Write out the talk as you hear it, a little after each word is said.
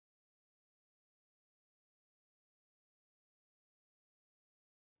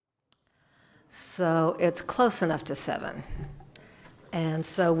So it's close enough to 7. And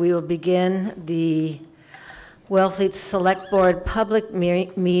so we will begin the Wellfleet Select Board public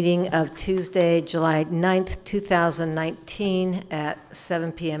meeting of Tuesday, July 9th, 2019 at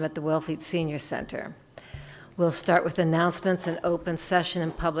 7 p.m. at the Wellfleet Senior Center. We'll start with announcements and open session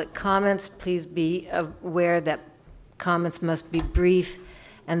and public comments. Please be aware that comments must be brief,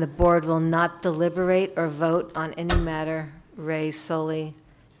 and the board will not deliberate or vote on any matter raised solely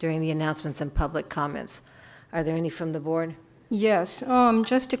during the announcements and public comments. Are there any from the board? Yes,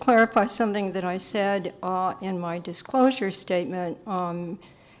 just to clarify something that I said in my disclosure statement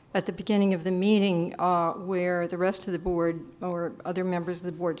at the beginning of the meeting, where the rest of the board or other members of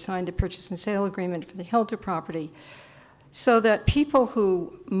the board signed the purchase and sale agreement for the Hilda property, so that people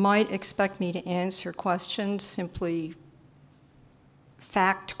who might expect me to answer questions, simply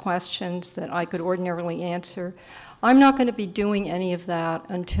fact questions that I could ordinarily answer, I'm not going to be doing any of that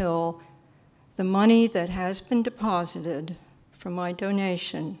until the money that has been deposited from my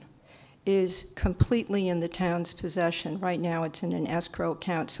donation is completely in the town's possession. Right now it's in an escrow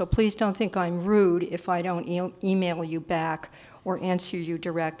account, so please don't think I'm rude if I don't email you back or answer you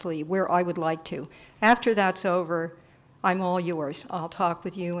directly where I would like to. After that's over, I'm all yours. I'll talk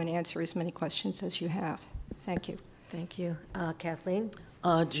with you and answer as many questions as you have. Thank you. Thank you. Kathleen?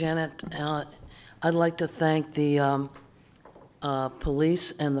 Janet, I'd like to thank the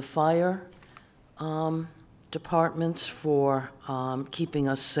police and the fire departments for keeping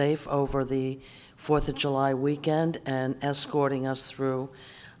us safe over the 4th of July weekend and escorting us through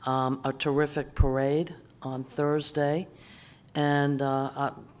a terrific parade on Thursday. And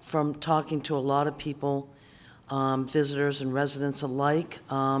from talking to a lot of people, visitors and residents alike,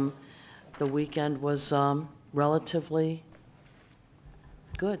 the weekend was relatively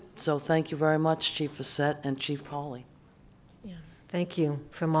good. So thank you very much, Chief Fassett and Chief Pauley. Yeah, thank you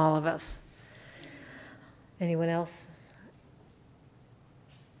from all of us. Anyone else?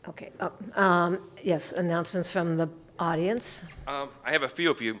 Okay. Yes, announcements from the audience. I have a few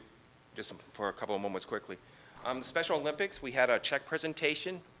of you, just for a couple of moments quickly. The Special Olympics, we had a check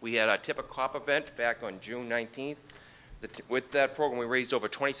presentation. We had a Tip a Cop event back on June 19th. With that program, we raised over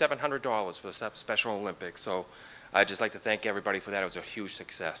 $2,700 for the Special Olympics. So I'd just like to thank everybody for that. It was a huge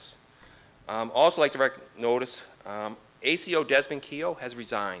success. Also like to notice, ACO Desmond Keogh has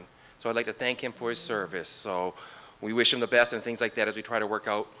resigned. So I'd like to thank him for his service. So we wish him the best and things like that as we try to work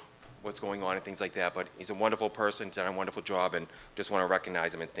out what's going on and things like that. But he's a wonderful person, done a wonderful job, and just want to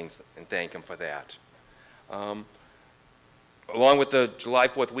recognize him and thank him for that. Along with the July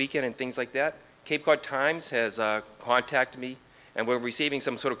 4th weekend and things like that, Cape Cod Times has contacted me, and we're receiving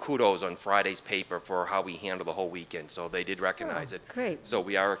some sort of kudos on Friday's paper for how we handled the whole weekend. So they did recognize it. Great. So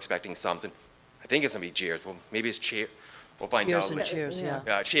we are expecting something. I think it's going to be cheers. Well, maybe it's cheer. We'll find out. Cheers,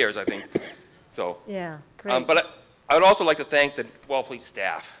 yeah. Cheers, I think. So. Yeah, great. But I would also like to thank the Wellfleet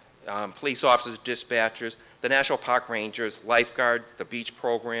staff, police officers, dispatchers, the National Park Rangers, lifeguards, the beach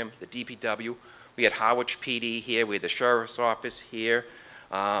program, the DPW. We had Harwich PD here. We had the Sheriff's Office here.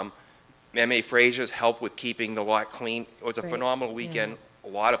 M.A. Frazier's helped with keeping the lot clean. It was a phenomenal weekend. Yeah.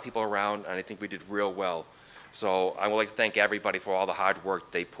 A lot of people around, and I think we did real well. So I would like to thank everybody for all the hard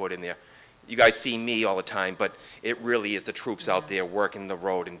work they put in there. You guys see me all the time, but it really is the troops out there working the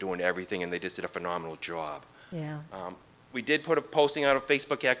road and doing everything, and they just did a phenomenal job. Yeah. We did put a posting out of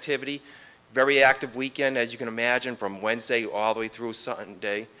Facebook activity. Very active weekend, as you can imagine, from Wednesday all the way through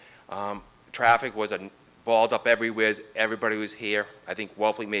Sunday. Traffic was balled up everywhere. Everybody was here. I think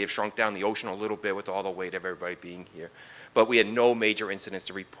Wellfleet may have shrunk down the ocean a little bit with all the weight of everybody being here. But we had no major incidents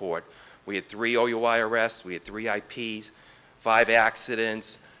to report. We had 3 OUI arrests. We had 3 IPs, 5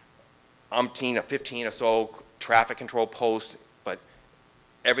 accidents, 15 or so traffic control posts, but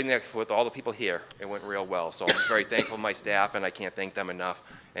everything with all the people here, it went real well. So I'm very thankful to my staff, and I can't thank them enough,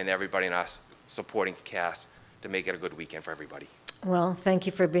 and everybody in our supporting cast to make it a good weekend for everybody. Well, thank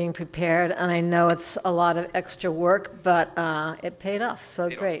you for being prepared, and I know it's a lot of extra work, but it paid off, so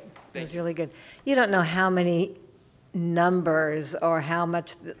great. It was really good. You don't know how many numbers or how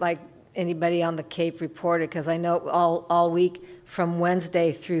much, like, anybody on the Cape reported, because I know all week from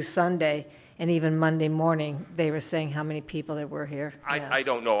Wednesday through Sunday and even Monday morning, they were saying how many people there were here. I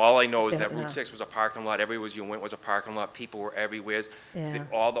don't know. All I know is that Route 6 was a parking lot. Everywhere you went was a parking lot. People were everywhere. Yeah.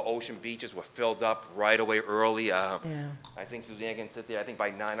 All the ocean beaches were filled up right away early. I think Suzanne can sit there. I think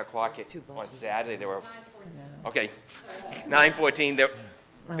by 9 o'clock on Saturday they were, okay, 9:14.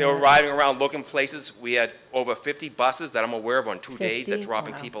 They were riding around looking places. We had over 50 buses that I'm aware of on 2 days that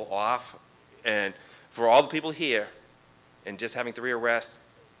dropping people off. And for all the people here, and just having 3 arrests,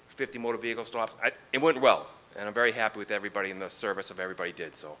 50 motor vehicle stops, it went well. And I'm very happy with everybody and the service of everybody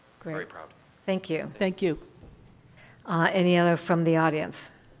did, so very proud. Thank you. Thank you. Any other from the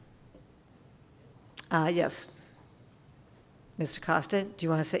audience? Yes. Mr. Costa, do you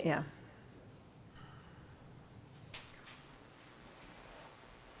want to say, yeah?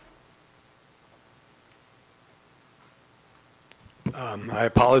 I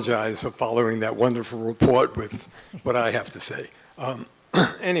apologize for following that wonderful report with what I have to say.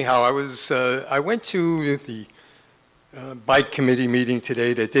 Anyhow, I went to the bike committee meeting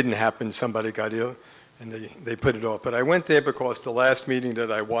today that didn't happen. Somebody got ill, and they put it off. But I went there because the last meeting that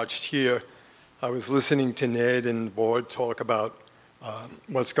I watched here, I was listening to Ned and the board talk about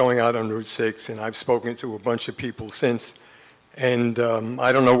what's going on Route 6, and I've spoken to a bunch of people since. And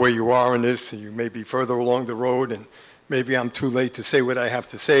I don't know where you are in this. You may be further along the road, and maybe I'm too late to say what I have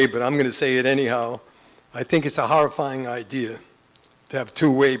to say, but I'm going to say it anyhow. I think it's a horrifying idea to have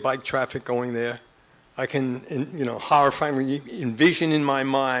two-way bike traffic going there. I can, horrifyingly envision in my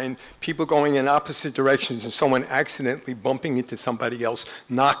mind people going in opposite directions and someone accidentally bumping into somebody else,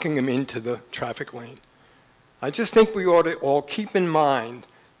 knocking them into the traffic lane. I just think we ought to all keep in mind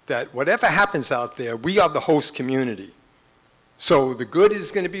that whatever happens out there, we are the host community. So the good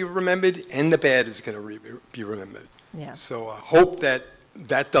is going to be remembered and the bad is going to be remembered. Yeah. So I hope that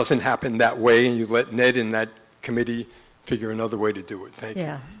that doesn't happen that way, and you let Ned and that committee figure another way to do it. Thank you.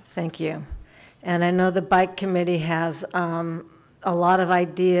 Yeah, thank you. And I know the bike committee has a lot of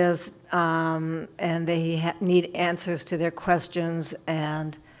ideas, and they need answers to their questions,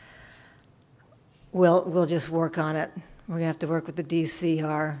 and we'll just work on it. We're going to have to work with the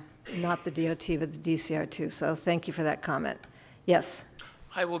DCR, not the DOT, but the DCR too. So thank you for that comment. Yes.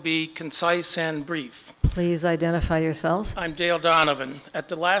 I will be concise and brief. Please identify yourself. I'm Dale Donovan. At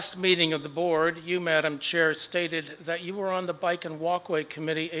the last meeting of the board, you, Madam Chair, stated that you were on the Bike and Walkway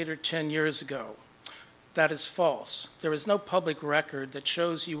Committee 8 or 10 years ago. That is false. There is no public record that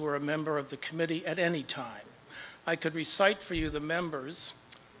shows you were a member of the committee at any time. I could recite for you the members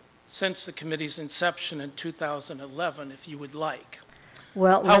since the committee's inception in 2011, if you would like.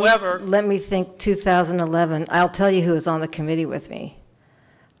 Well, however, let me think 2011. I'll tell you who was on the committee with me,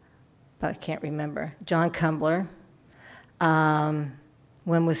 but I can't remember. John Kumbler.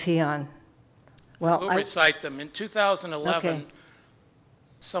 When was he on? Well, we'll recite them. In 2011, okay.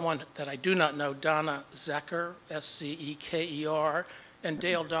 Someone that I do not know, Donna Zeker, S-C-E-K-E-R, and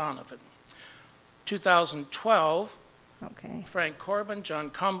Dale Donovan. 2012, okay. Frank Corbin, John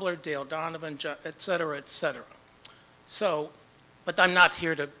Kumbler, Dale Donovan, et cetera, et cetera. So, but I'm not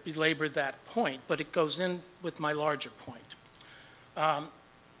here to belabor that point, but it goes in with my larger point.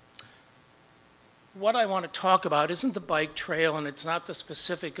 What I want to talk about isn't the bike trail, and it's not the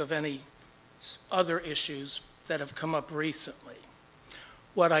specific of any other issues that have come up recently.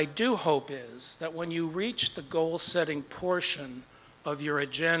 What I do hope is that when you reach the goal-setting portion of your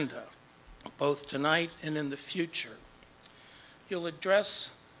agenda, both tonight and in the future, you'll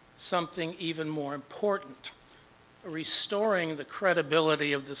address something even more important, restoring the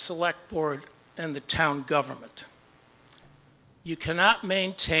credibility of the Select Board and the town government. You cannot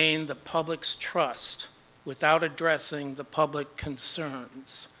maintain the public's trust without addressing the public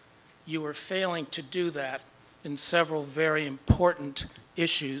concerns. You are failing to do that in several very important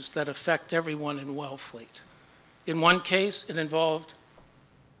issues that affect everyone in Wellfleet. In one case, it involved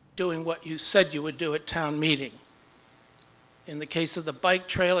doing what you said you would do at town meeting. In the case of the bike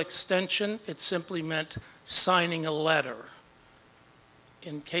trail extension, it simply meant signing a letter.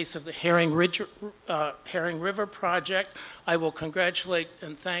 In case of the Herring River project, I will congratulate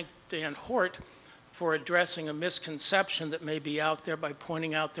and thank Dan Hort for addressing a misconception that may be out there by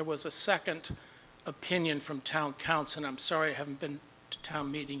pointing out there was a second opinion from town council, and I'm sorry I haven't been to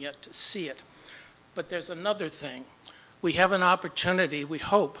town meeting yet to see it. But there's another thing. We have an opportunity, we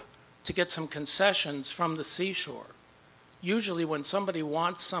hope, to get some concessions from the seashore. Usually when somebody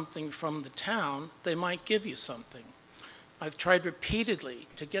wants something from the town, they might give you something. I've tried repeatedly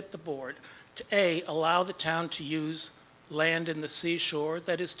to get the board to A, allow the town to use land in the seashore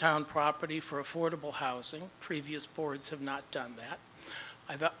that is town property for affordable housing. Previous boards have not done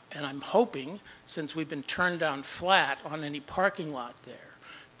that. And I'm hoping, since we've been turned down flat on any parking lot there,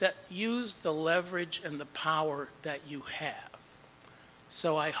 that use the leverage and the power that you have.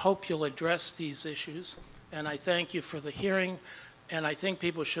 So I hope you'll address these issues, and I thank you for the hearing, and I think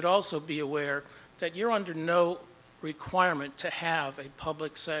people should also be aware that you're under no requirement to have a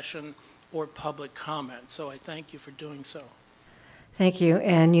public session or public comment, so I thank you for doing so. Thank you,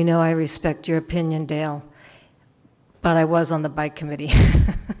 and you know I respect your opinion, Dale, but I was on the bike committee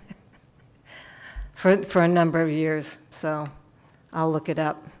for a number of years, so I'll look it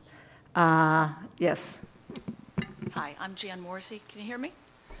up. Yes. Hi, I'm Jan Morrissey. Can you hear me?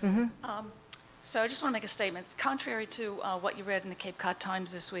 Mm-hmm. So I just want to make a statement. Contrary to what you read in the Cape Cod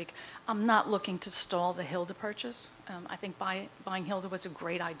Times this week, I'm not looking to stall the Hilda purchase. I think buying Hilda was a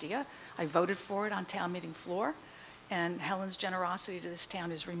great idea. I voted for it on town meeting floor, and Helen's generosity to this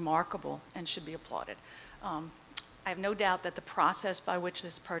town is remarkable and should be applauded. I have no doubt that the process by which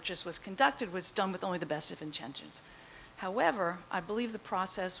this purchase was conducted was done with only the best of intentions. However, I believe the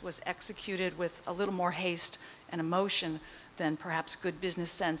process was executed with a little more haste and emotion than perhaps good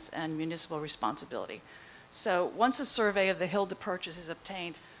business sense and municipal responsibility. So once a survey of the Hilda purchase is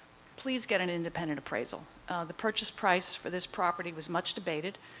obtained, please get an independent appraisal. The purchase price for this property was much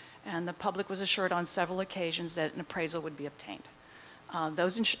debated, and the public was assured on several occasions that an appraisal would be obtained.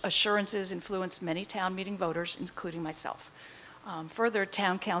 Those assurances influenced many town meeting voters, including myself. Further,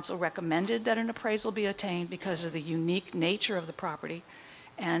 town council recommended that an appraisal be obtained because of the unique nature of the property.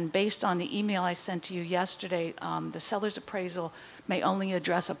 And based on the email I sent to you yesterday, the seller's appraisal may only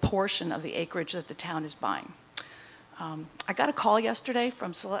address a portion of the acreage that the town is buying. I got a call yesterday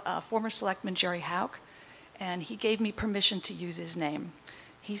from former Selectman Jerry Houck, and he gave me permission to use his name.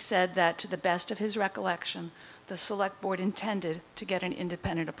 He said that to the best of his recollection, the Select Board intended to get an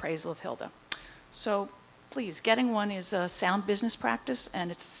independent appraisal of Hilda. So please, getting one is a sound business practice, and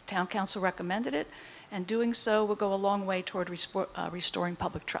its town council recommended it, and doing so will go a long way toward restoring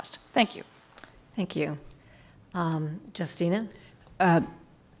public trust. Thank you. Thank you. Justina?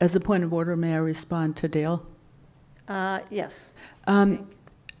 As a point of order, may I respond to Dale? Yes. I'm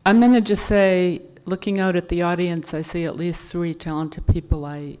going to just say, looking out at the audience, I see at least 3 talented people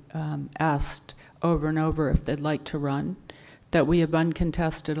I asked over and over if they'd like to run, that we have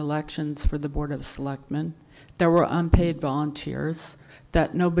uncontested elections for the Board of Selectmen, there were unpaid volunteers,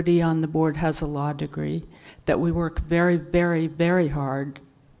 that nobody on the board has a law degree, that we work very, very, very hard.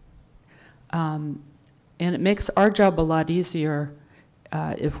 And it makes our job a lot easier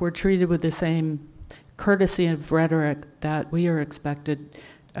if we're treated with the same courtesy of rhetoric that we are expected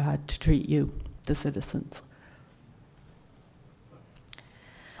to treat you, the citizens.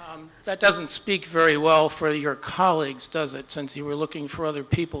 That doesn't speak very well for your colleagues, does it, since you were looking for other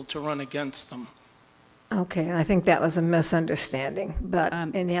people to run against them? Okay, I think that was a misunderstanding, but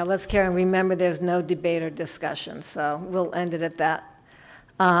anyhow, let's carry on. Remember, there's no debate or discussion, so we'll end it at that.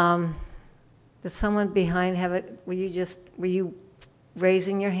 Does someone behind have it? Were you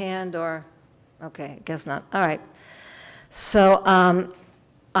raising your hand, or? Okay, I guess not. All right. So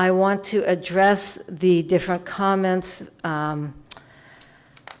I want to address the different comments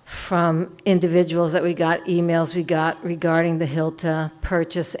from individuals that we got, emails we got regarding the Hilda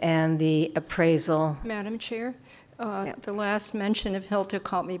purchase and the appraisal. Madam Chair, the last mention of Hilda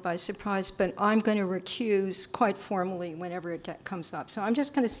caught me by surprise, but I'm going to recuse quite formally whenever it comes up. So I'm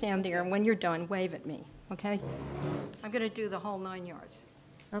just going to stand there, and when you're done, wave at me, okay? I'm going to do the whole 9 yards.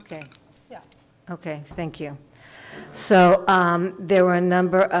 Okay. Yeah. Okay, thank you. So there were a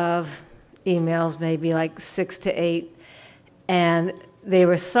number of emails, maybe like 6 to 8, and they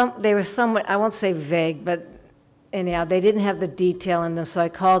were somewhat, I won't say vague, but anyhow, they didn't have the detail in them, so I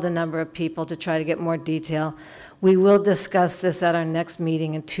called a number of people to try to get more detail. We will discuss this at our next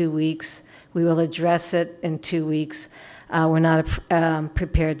meeting in 2 weeks. We will address it in 2 weeks. We're not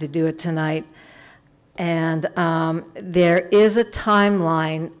prepared to do it tonight. And there is a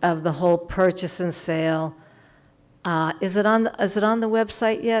timeline of the whole purchase and sale. Is it on the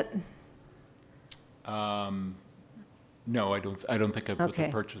website yet? No, I don't think I put the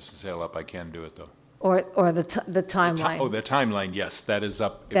purchase and sale up. I can do it, though. Or the timeline? The timeline, yes, that is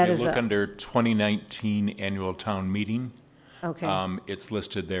up. That if you is look up. under 2019 Annual Town Meeting, Okay. it's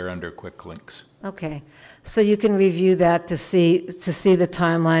listed there under quick links. Okay. So you can review that to see the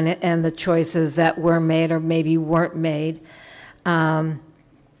timeline and the choices that were made or maybe weren't made.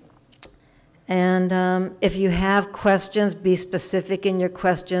 If you have questions, be specific in your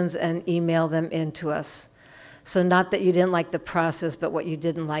questions and email them in to us. So not that you didn't like the process, but what you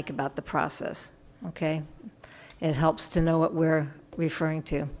didn't like about the process, okay? It helps to know what we're referring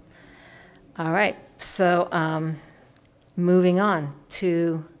to. All right, so moving on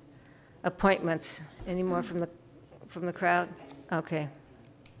to appointments. Any more from the crowd? Okay.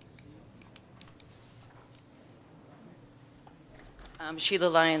 Sheila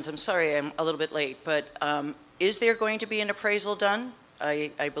Lyons, I'm sorry I'm a little bit late, but is there going to be an appraisal done?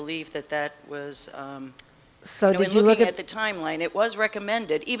 I believe that was, So did in you look looking at the timeline, it was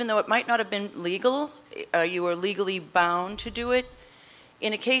recommended, even though it might not have been legal, you were legally bound to do it.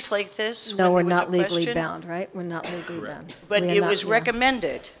 In a case like this, No, we're when there was not a legally question, bound, right? We're not legally bound. but We are it not- was yeah.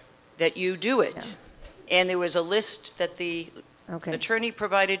 recommended that you do it. And there was a list that the Okay. attorney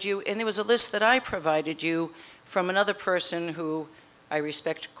provided you, and there was a list that I provided you from another person who I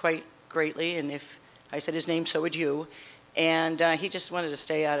respect quite greatly, and if I said his name, so would you. And he just wanted to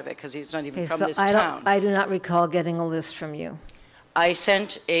stay out of it because he's not even from this town. I do not recall getting a list from you. I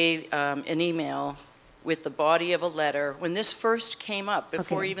sent an email with the body of a letter when this first came up,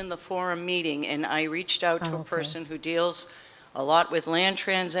 before even the forum meeting, and I reached out to a person who deals a lot with land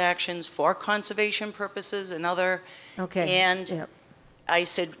transactions for conservation purposes and other. And I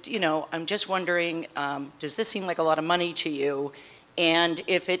said, you know, I'm just wondering, does this seem like a lot of money to you? And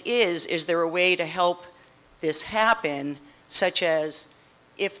if it is there a way to help this happen, such as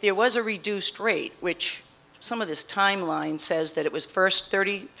if there was a reduced rate, which some of this timeline says that it was first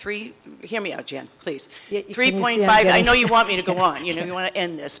 33, hear me out, Jan, please. 3.5, I know you want me to go on, you know, you want to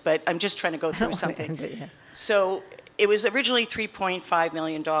end this, but I'm just trying to go through something. So it was originally $3.5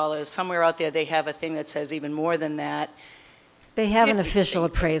 million. Somewhere out there they have a thing that says even more than that. They have an official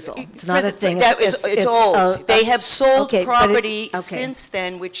appraisal. It's not a thing. It's old. They have sold property since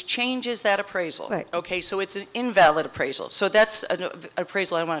then, which changes that appraisal. Right. Okay, so it's an invalid appraisal. So that's an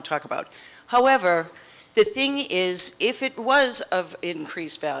appraisal I want to talk about. However, the thing is, if it was of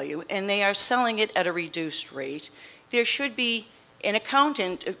increased value and they are selling it at a reduced rate, there should be an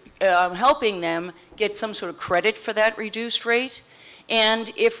accountant helping them get some sort of credit for that reduced rate.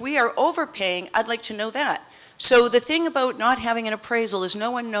 And if we are overpaying, I'd like to know that. So the thing about not having an appraisal is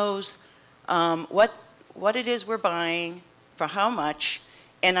no one knows what it is we're buying, for how much,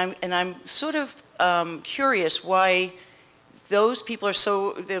 and I'm sort of curious why those people are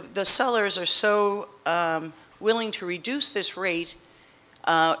so, the sellers are so willing to reduce this rate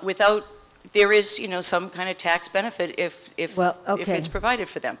without, there is, you know, some kind of tax benefit if it's provided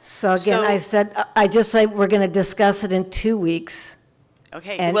for them. So again, I just said we're going to discuss it in 2 weeks.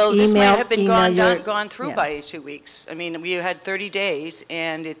 Okay, well, this might have been gone through by 2 weeks. I mean, we had 30 days,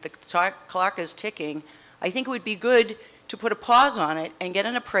 and the clock is ticking. I think it would be good to put a pause on it and get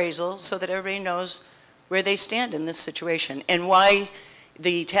an appraisal so that everybody knows where they stand in this situation and why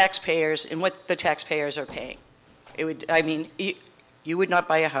the taxpayers and what the taxpayers are paying. It would, I mean, you would not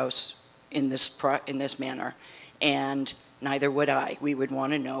buy a house in this manner, and neither would I. We would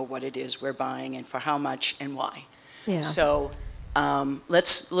want to know what it is we're buying and for how much and why. Yeah. So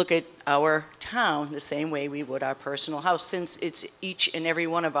let's look at our town the same way we would our personal house, since it's each and every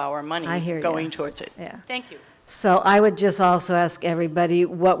one of our money going towards it. Yeah. Thank you. So I would just also ask everybody,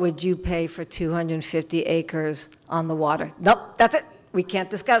 what would you pay for 250 acres on the water? Nope, that's it. We can't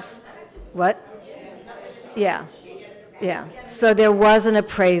discuss. What? Yeah. Yeah. So there was an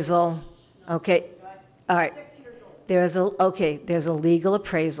appraisal. Okay. All right. There's a legal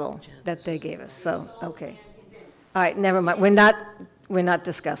appraisal that they gave us. So, okay. All right, never mind. We're not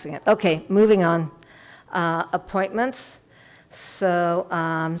discussing it. Okay, moving on. Appointments. So,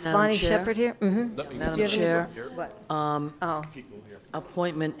 is Bonnie Shepherd here? Mm-hmm. Madam Chair, What?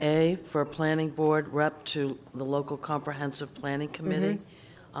 appointment A for Planning Board rep to the local Comprehensive Planning Committee.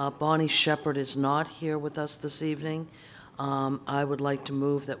 Bonnie Shepherd is not here with us this evening. I would like to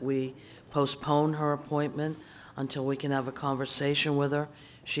move that we postpone her appointment until we can have a conversation with her.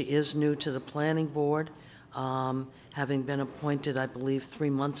 She is new to the Planning Board, having been appointed, I believe, 3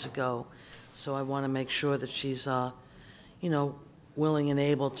 months ago. So I want to make sure that she's, you know, willing and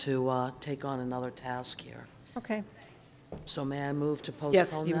able to take on another task here. Okay. So may I move to postpone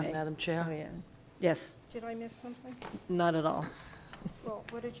Yes, you that, may. Madam Chair? Oh, yeah. Yes, Did I miss something? not at all. Well,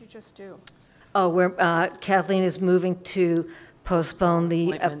 what did you just do? Oh, Kathleen is moving to postpone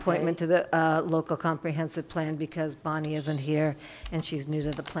the Appointment appointment to the local comprehensive plan because Bonnie isn't here and she's new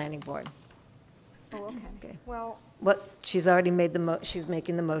to the planning board. Oh, okay. Okay. Well, What, she's already made she's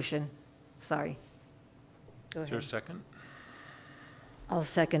making the motion. Sorry. Go Is there a ahead. second? I'll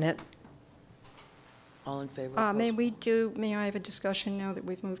second it. All in favor of may I have a discussion now that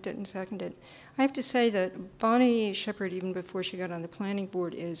we've moved it and seconded? I have to say that Bonnie Shepherd, even before she got on the planning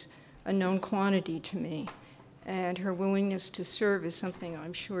board, is a known quantity to me. And her willingness to serve is something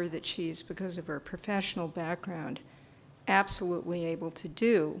I'm sure that she's, because of her professional background, absolutely able to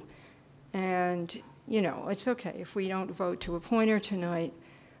do. And, you know, it's okay if we don't vote to appoint her tonight.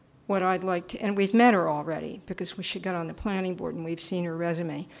 What I'd like to, and we've met her already because she got on the planning board and we've seen her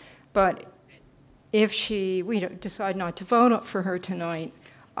resume. But if we decide not to vote for her tonight,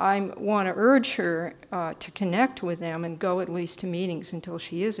 I want to urge her to connect with them and go at least to meetings until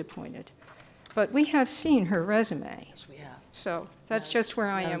she is appointed. But we have seen her resume. Yes, we have. So that's just where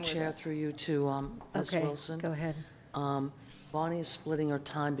I am Madam with Chair, it. through you to Ms. Okay, Wilson. go ahead. Bonnie is splitting her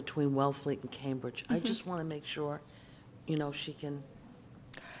time between Wellfleet and Cambridge. I just want to make sure, you know, she can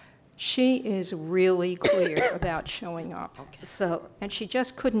She is really clear about showing up. So, And she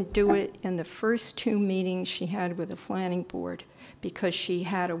just couldn't do it in the first 2 meetings she had with the planning board because she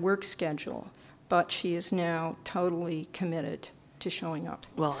had a work schedule, but she is now totally committed to showing up.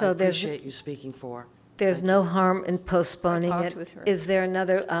 Well, I So there's- appreciate you speaking for. there's no harm in postponing I it. talked with her. Is there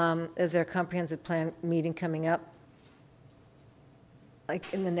is there a comprehensive plan meeting coming up?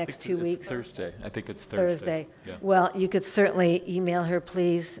 Like in the next 2 It's weeks? Thursday. I think it's Thursday. Thursday. Yeah. Well, you could certainly email her,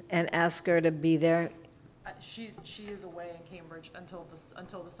 please, and ask her to be there. She is away in Cambridge until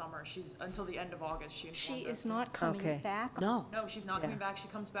the summer. She's until the end of August. She She informed us. is not coming Okay. back? No, No, she's not Yeah. coming back. She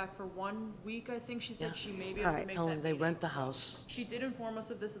comes back for 1 week, I think she said. Yeah. She may be able Alright. to make Helen, that they meeting. rent the So house. She did inform us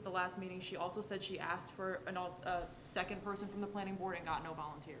of this at the last meeting. She also said she asked for a second person from the planning board and got no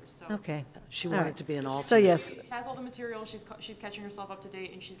volunteers, so. Okay. She All wanted right. to be an alternate. So yes, She has all the material. She's catching herself up to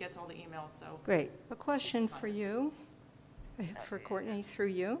date, and she gets all the emails, so. great, A question for you, for Courtney, through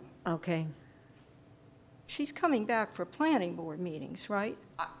you. okay. She's coming back for planning board meetings, right?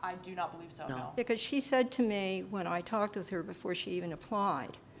 I do not believe so, No. no. Because she said to me, when I talked with her before she even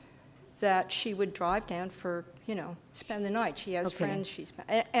applied, that she would drive down for, spend the night. She has Okay. friends,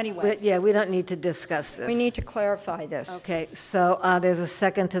 anyway, But, yeah, we don't need to discuss this. we need to clarify this. Okay, so there's a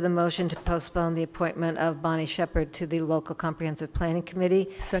second to the motion to postpone the appointment of Bonnie Shepherd to the Local Comprehensive Planning Committee.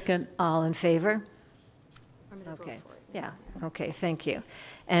 Second, All in favor? I'm gonna vote Okay, for it. yeah, okay, thank you.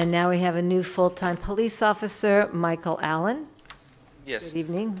 And now we have a new full-time police officer, Michael Allen. Yes. Good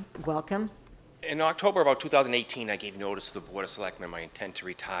evening, welcome. In October about 2018, I gave notice to the Board of Selectmen my intent to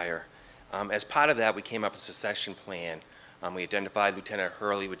retire. As part of that, we came up with a succession plan. We identified Lieutenant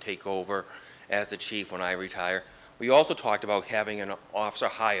Hurley would take over as the chief when I retire. We also talked about having an officer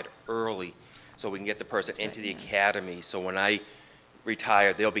hired early so we can get the person into the academy. So when I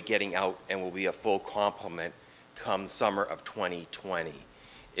retire, they'll be getting out and will be a full complement come summer of 2020.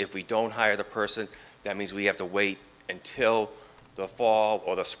 If we don't hire the person, that means we have to wait until the fall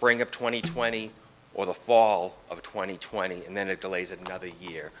or the spring of 2020 or the fall of 2020, and then it delays it another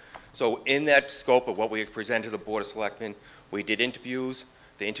year. So in that scope of what we presented to the Board of Selectmen, we did interviews.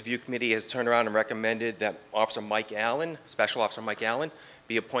 The interview committee has turned around and recommended that Officer Mike Allen, Special Officer Mike Allen,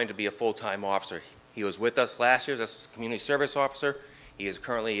 be appointed to be a full-time officer. He was with us last year as a community service officer. He is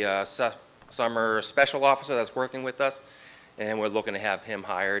currently a summer special officer that's working with us, and we're looking to have him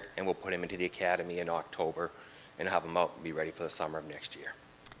hired, and we'll put him into the academy in October and have him out and be ready for the summer of next year.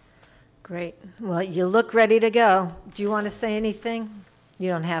 Great, well, you look ready to go. Do you want to say anything? You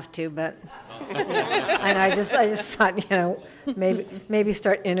don't have to, but, and I just thought, maybe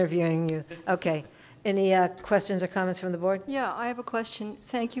start interviewing you. Okay, any questions or comments from the board? Yeah, I have a question.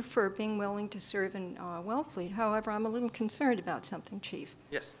 Thank you for being willing to serve in Wellfleet. However, I'm a little concerned about something, Chief.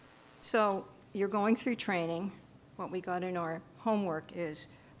 Yes. So you're going through training. What we got in our homework is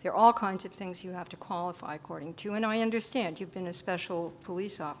there are all kinds of things you have to qualify according to, and I understand you've been a special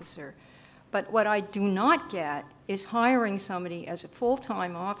police officer. But what I do not get is hiring somebody as a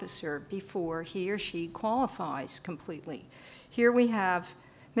full-time officer before he or she qualifies completely. Here we have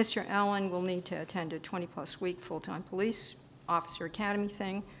Mr. Allen will need to attend a 20-plus week full-time police officer academy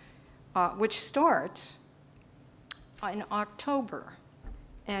thing, which starts in October.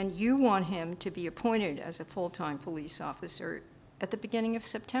 And you want him to be appointed as a full-time police officer at the beginning of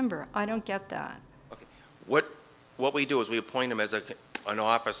September. I don't get that. Okay. What we do is we appoint him as an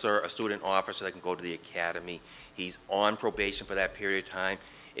officer, a student officer that can go to the academy. He's on probation for that period of time.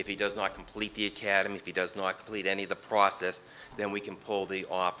 If he does not complete the academy, if he does not complete any of the process, then we can pull the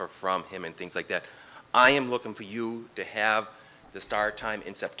offer from him and things like that. I am looking for you to have the start time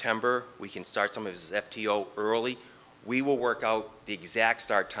in September. We can start some of his FTO early. We will work out the exact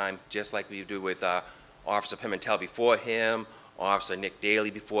start time, just like we do with Officer Pimentel before him, Officer Nick Daly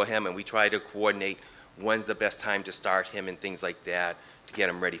before him, and we try to coordinate when's the best time to start him and things like that to get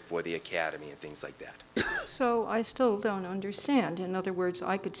him ready for the academy and things like that. So I still don't understand. In other words,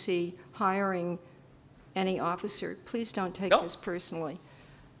 I could see hiring any officer. Please don't take No. this personally.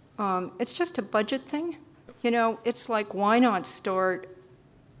 It's just a budget thing. It's like, why not start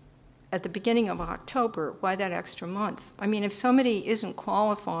at the beginning of October? Why that extra month? I mean, if somebody isn't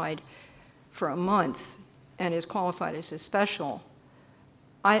qualified for a month and is qualified as a special,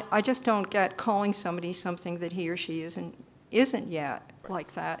 I just don't get calling somebody something that he or she isn't yet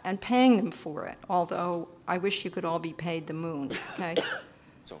like that and paying them for it, although I wish you could all be paid the moon, okay?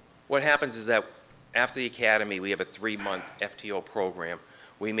 So what happens is that after the academy, we have a 3-month FTO program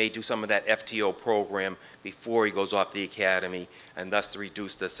we may do some of that FTO program before he goes off the academy, and thus to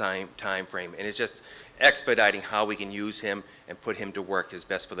reduce the time frame. And it's just expediting how we can use him and put him to work is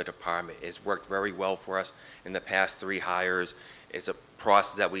best for the department. It's worked very well for us in the past 3 hires. It's a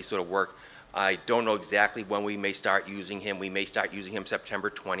process that we sort of work. I don't know exactly when we may start using him. We may start using him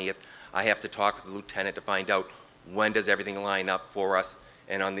September 20th. I have to talk with the lieutenant to find out when does everything line up for us.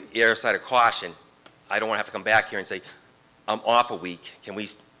 And on the air side of caution, I don't want to have to come back here and say, I'm off a week. Can we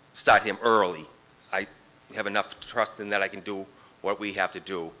start him early? I have enough trust in that I can do what we have to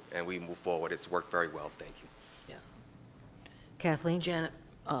do, and we move forward. It's worked very well. Thank you. Yeah. Kathleen? Janet,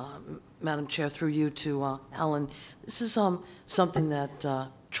 Madam Chair, through you to Helen, this is something that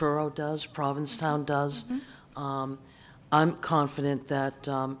Truro does, Provincetown does. I'm confident that,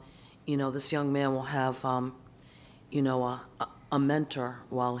 you know, this young man will have, you know, a mentor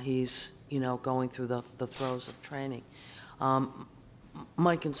while he's, you know, going through the throes of training.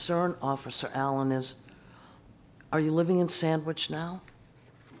 My concern, Officer Allen, is, are you living in Sandwich now?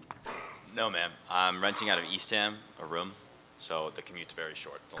 No, ma'am. I'm renting out of Eastham, a room, so the commute's very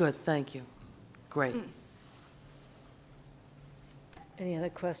short. Good, thank you. Great. Any other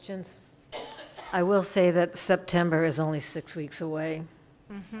questions? I will say that September is only 6 weeks away,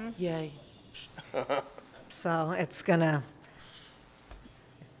 Yay. so it's gonna,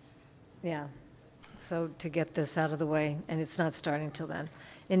 yeah, so to get this out of the way, and it's not starting till then.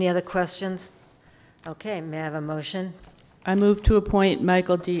 Any other questions? Okay, may I have a motion? I move to appoint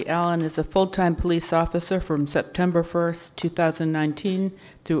Michael D. Allen as a full-time police officer from September 1st, 2019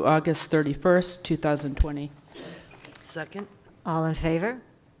 through August 31st, 2020. Second? All in favor?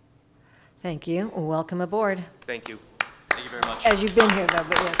 Thank you. Welcome aboard. Thank you. Thank you very much. As you've been here, though,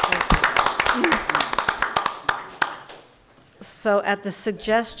 but yes, thank you. So at the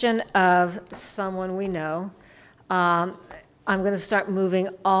suggestion of someone we know, I'm going to start moving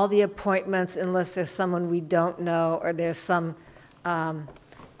all the appointments unless there's someone we don't know or there's some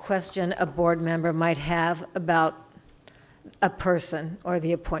question a board member might have about a person or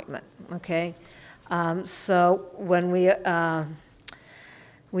the appointment, okay? So when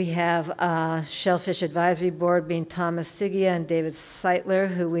we have Shellfish Advisory Board being Thomas Sigia and David Seitler,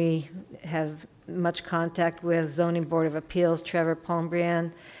 who we have much contact with, Zoning Board of Appeals, Trevor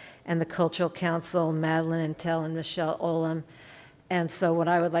Pombrian, and the Cultural Council, Madeline Intel and Michelle Olam. And so what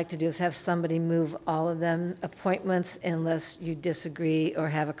I would like to do is have somebody move all of them appointments unless you disagree or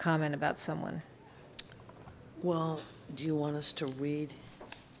have a comment about someone. Well, do you want us to read?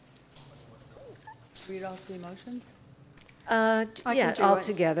 Read all 3 motions? Yeah, can do all it.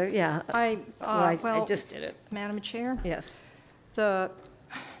 together, yeah. I I just did it. Madam Chair, Yes. the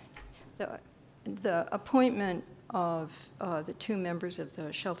appointment of the 2 members of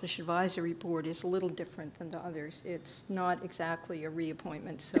the Shellfish Advisory Board is a little different than the others. It's not exactly a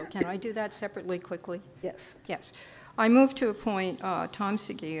reappointment, so can I do that separately quickly? Yes. Yes. I move to appoint Tom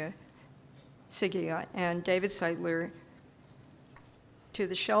Sigia and David Seitler to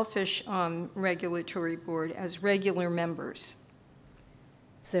the Shellfish Regulatory Board as regular members.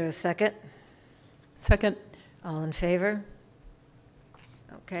 Is there a second? Second. All in favor?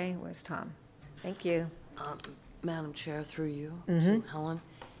 Okay, where's Tom? Thank you. Madam Chair, through you to Helen.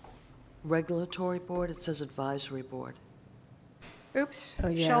 Regulatory Board, it says Advisory Board. Oops. Oh,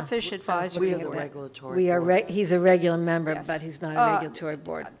 yeah. Shellfish Advisory We are the Board. regulatory We are, board. he's a regular member, Yes. but he's not a regulatory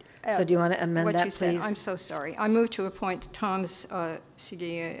board. So do you want to amend What that, you said, please? I'm so sorry. I move to appoint Tom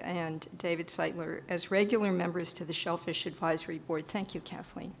Sigia and David Seitler as regular members to the Shellfish Advisory Board. Thank you,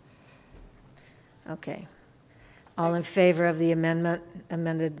 Kathleen. Okay. All in favor of the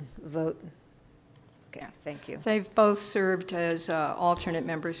amended vote? Okay, thank you. They've both served as alternate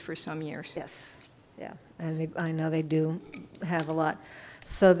members for some years. Yes, yeah, and I know they do have a lot.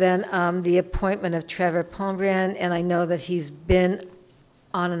 So then the appointment of Trevor Pombrian, and I know that he's been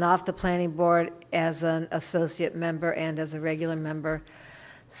on and off the planning board as an associate member and as a regular member.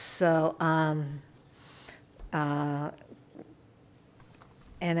 So, and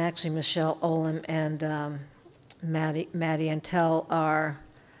actually Michelle Olam and Maddie Antel are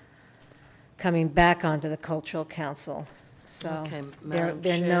coming back onto the Cultural Council. So Okay, they're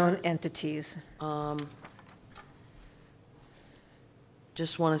Madam known Chair. entities.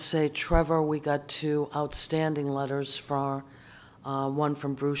 Just want to say, Trevor, we got 2 outstanding letters for, one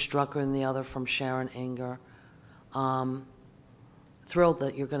from Bruce Drucker and the other from Sharon Inger. Thrilled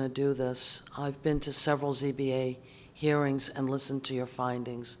that you're going to do this. I've been to several ZBA hearings and listened to your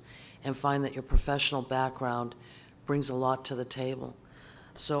findings and find that your professional background brings a lot to the table.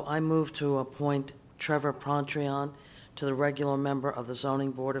 So I move to appoint Trevor Pontrion to the regular member of the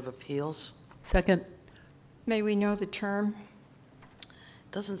Zoning Board of Appeals. Second. May we know the term?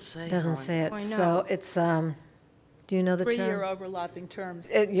 Doesn't say. Doesn't Helen. say it. I know. So it's, do you know the term? 3-year overlapping terms.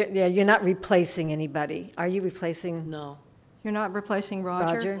 Yeah, you're not replacing anybody. Are you replacing No, You're not replacing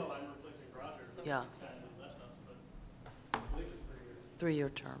Roger? Roger? yeah.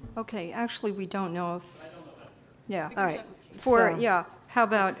 3-year term. Okay, actually, we don't know if, yeah. All right. For, So- yeah, how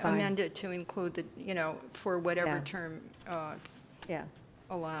about That's fine. amend it to include the, for whatever Yeah. term Yeah.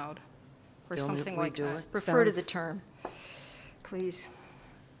 allowed, or You want me to something like redo that. it? Refer to the Sounds- term, please.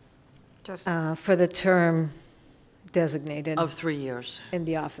 Just, For the term designated Of 3 years. in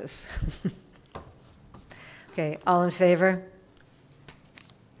the office. Okay, all in favor?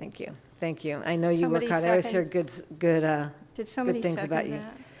 Thank you, thank you. I know you work Somebody hard. I always hear second? good did somebody things about second you.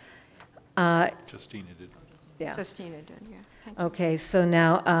 that? Justina did. Yeah. Justina did, yeah. Thank you. Okay, so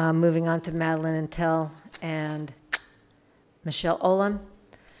now, moving on to Madeline Intel and Michelle Olam.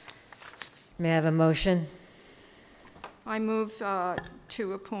 May I have a motion? I move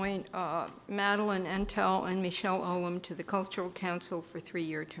to appoint Madeline Entel and Michelle Olam to the Cultural Council for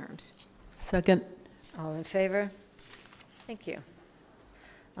 3-year terms. Second. All in favor? Thank you.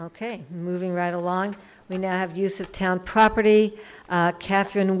 Okay, moving right along. We now have use of town property.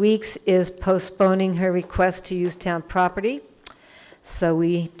 Catherine Weeks is postponing her request to use town property, so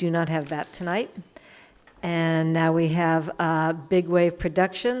we do not have that tonight. And now we have Big Wave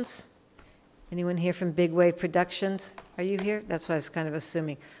Productions. Anyone here from Big Wave Productions? Are you here? That's what I was kind of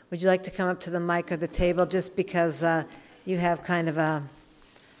assuming. Would you like to come up to the mic or the table, just because you have kind of a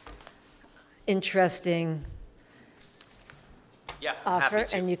interesting Yeah, offer, happy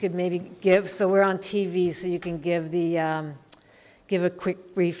to. and you could maybe give, so we're on TV, so you can give give a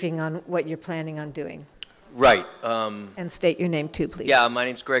quick briefing on what you're planning on doing. Right. And state your name too, please. Yeah, my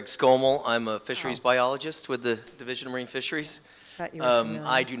name's Greg Skomel. I'm a fisheries biologist with the Division of Marine Fisheries. Thought you were familiar.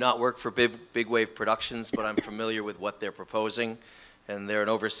 I do not work for Big Wave Productions, but I'm familiar with what they're proposing, and they're an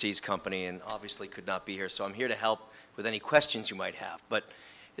overseas company and obviously could not be here, so I'm here to help with any questions you might have. But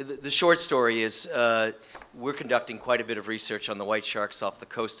the short story is we're conducting quite a bit of research on the white sharks off the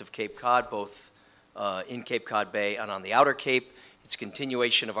coast of Cape Cod, both in Cape Cod Bay and on the Outer Cape. It's a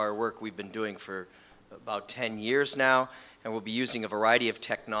continuation of our work we've been doing for about 10 years now, and we'll be using a variety of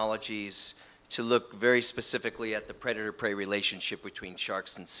technologies to look very specifically at the predator-prey relationship between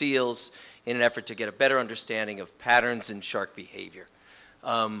sharks and seals in an effort to get a better understanding of patterns in shark behavior.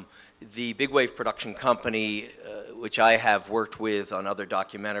 The Big Wave Production Company, which I have worked with on other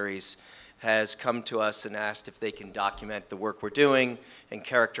documentaries, has come to us and asked if they can document the work we're doing and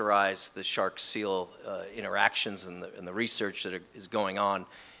characterize the shark-seal interactions and the research that is going on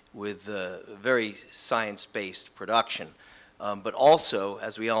with very science-based production. But also,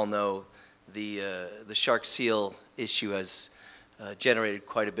 as we all know, the shark-seal issue has generated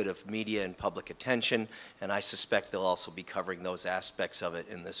quite a bit of media and public attention, and I suspect they'll also be covering those aspects of it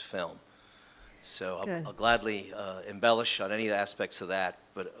in this film. So I'll gladly embellish on any aspects of that,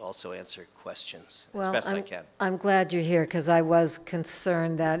 but also answer questions as best I can. I'm glad you're here, because I was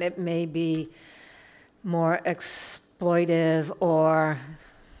concerned that it may be more exploitive or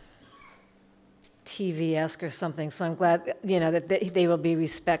TV-esque or something, so I'm glad, that they will be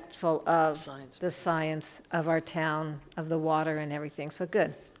respectful of the science of our town, of the water and everything, so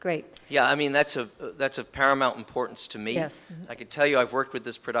good, great. Yeah, I mean, that's of paramount importance to me. Yes. I can tell you I've worked with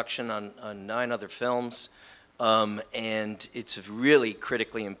this production on 9 other films, and it's really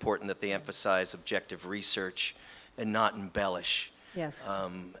critically important that they emphasize objective research and not embellish. Yes.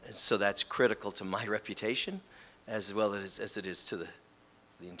 So that's critical to my reputation, as well as it is to the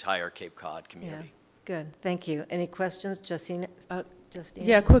entire Cape Cod community. Yeah, good, thank you. Any questions, Justine? Justine?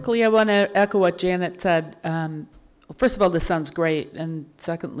 Yeah, quickly, I want to echo what Janet said. Well, first of all, this sounds great, and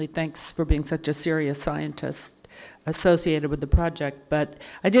secondly, thanks for being such a serious scientist associated with the project. But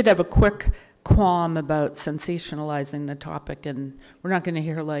I did have a quick qualm about sensationalizing the topic, and we're not going to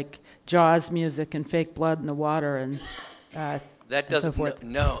hear like Jaws music and fake blood in the water and that doesn't,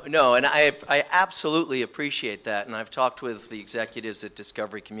 no, and I absolutely appreciate that, and I've talked with the executives at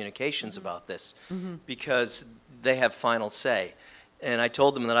Discovery Communications about this, because they have final say. And I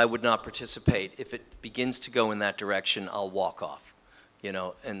told them that I would not participate. If it begins to go in that direction, I'll walk off,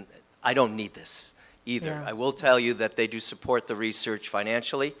 and I don't need this either. Yeah. I will tell you that they do support the research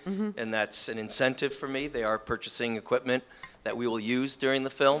financially, and that's an incentive for me. They are purchasing equipment that we will use during the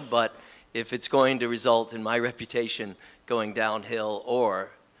film, but if it's going to result in my reputation going downhill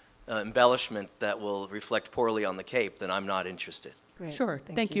or embellishment that will reflect poorly on the Cape, then I'm not interested. Great, Sure,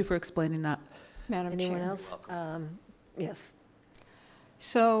 thank you for explaining that. Madam Chair. Anyone else? Yes.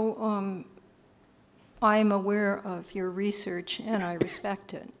 So I'm aware of your research, and I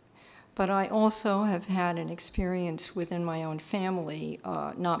respect it. But I also have had an experience within my own family,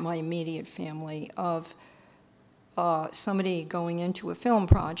 not my immediate family, of somebody going into a film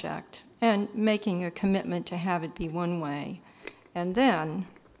project and making a commitment to have it be one way, and then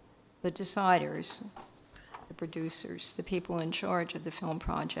the deciders, the producers, the people in charge of the film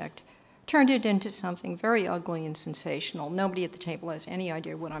project, turned it into something very ugly and sensational. Nobody at the table has any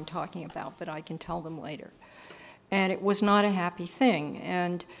idea what I'm talking about, but I can tell them later. And it was not a happy thing.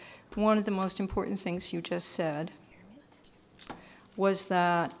 And one of the most important things you just said was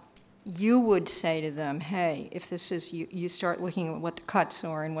that you would say to them, hey, if this is, you start looking at what the cuts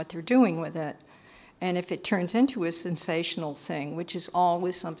are and what they're doing with it, and if it turns into a sensational thing, which is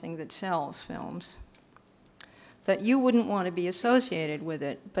always something that sells films, that you wouldn't want to be associated with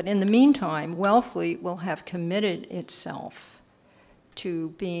it. But in the meantime, Wellfleet will have committed itself to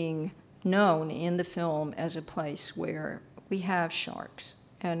being known in the film as a place where we have sharks.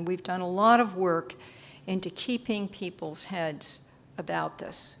 And we've done a lot of work into keeping people's heads about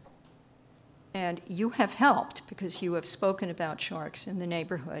this. And you have helped because you have spoken about sharks in the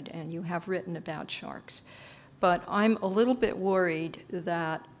neighborhood and you have written about sharks. But I'm a little bit worried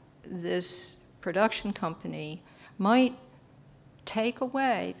that this production company might take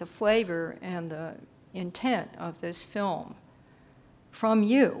away the flavor and the intent of this film from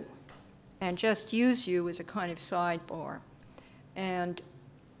you and just use you as a kind of sidebar. And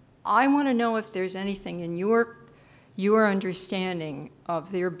I want to know if there's anything in your understanding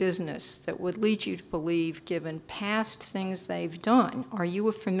of their business that would lead you to believe, given past things they've done, are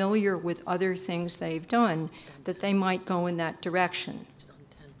you familiar with other things they've done, that they might go in that direction?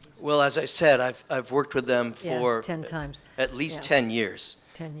 Well, as I said, I've worked with them for 10 times. At least 10 years.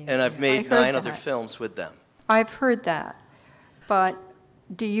 10 years. And I've made 9 other films with them. I've heard that. But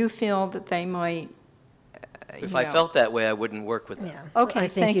do you feel that they might, If I felt that way, I wouldn't work with them. Yeah. Okay, I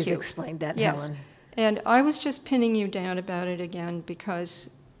think thank you've you. explained that, Yes. Helen. And I was just pinning you down about it again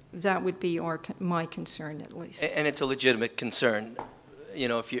because that would be my concern at least. And it's a legitimate concern. You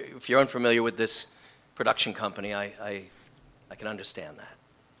know, if you're unfamiliar with this production company, I can understand that.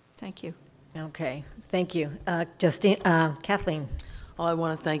 Thank you. Okay, thank you. Justine, Kathleen. Oh, I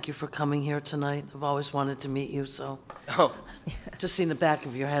want to thank you for coming here tonight. I've always wanted to meet you, so. Oh. Just seen the back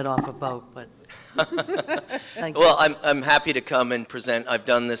of your head off a boat, but thank you. Well, I'm happy to come and present. I've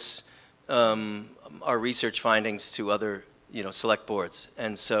done this, our research findings to other, select boards.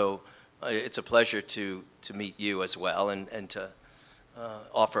 And so it's a pleasure to meet you as well and to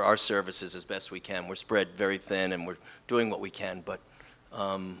offer our services as best we can. We're spread very thin and we're doing what we can, but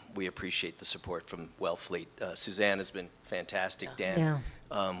we appreciate the support from Wellfleet. Suzanne has been fantastic, Dan.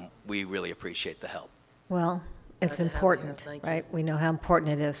 Yeah. We really appreciate the help. Well, it's Glad to have you. important, Thank you. right? We know how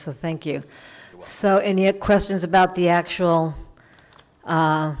important it is, so thank you. So any questions about the actual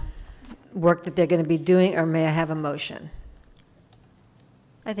work that they're going to be doing, or may I have a motion?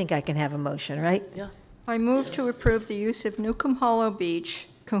 I think I can have a motion, right? Yeah. I move to approve the use of Newcomb Hollow Beach,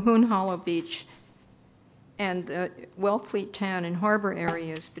 Cahoon Hollow Beach, and the Wellfleet Town and Harbor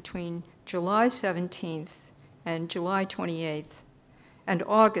areas between July 17th and July 28th, and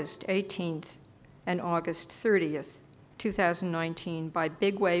August 18th and August 30th, 2019, by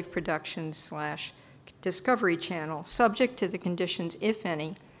Big Wave Productions / Discovery Channel, subject to the conditions, if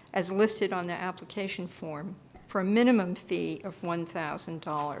any, as listed on the application form, for a minimum fee of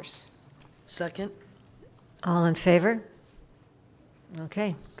 $1,000. Second? All in favor?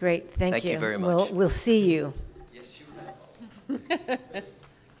 Okay, great, thank you. Thank you very much. We'll see you. Yes, you will.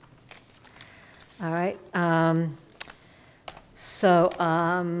 All right.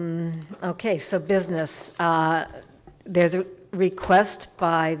 Okay, so business. There's a request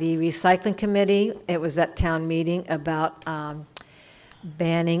by the recycling committee. It was at town meeting about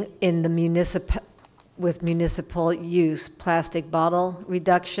banning in the with municipal use plastic bottle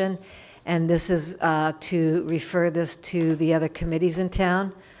reduction. And this is to refer this to the other committees in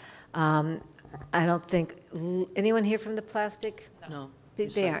town. I don't think, anyone here from the plastic? No.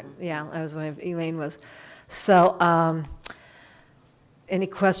 They aren't, yeah, I was wondering if Elaine was. So, any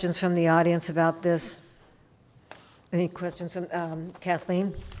questions from the audience about this? Any questions from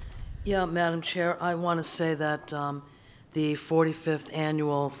Kathleen? Yeah, Madam Chair, I want to say that the 45th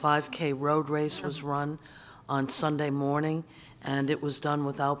annual 5K road race was run on Sunday morning, and it was done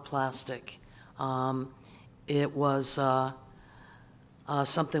without plastic. It was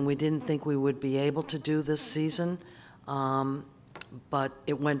something we didn't think we would be able to do this season, but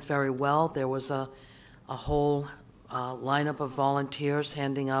it went very well. There was a whole lineup of volunteers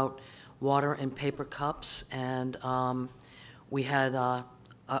handing out water and paper cups, and we had a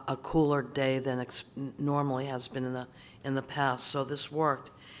cooler day than normally has been in the past, so this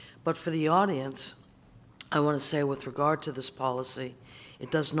worked. But for the audience, I want to say with regard to this policy, it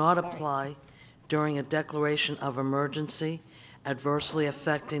does not apply during a declaration of emergency adversely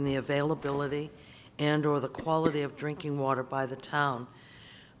affecting the availability and/or the quality of drinking water by the town,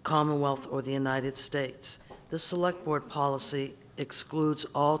 Commonwealth, or the United States. The Select Board policy excludes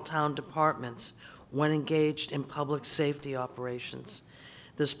all town departments when engaged in public safety operations.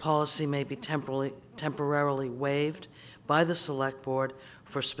 This policy may be temporarily waived by the Select Board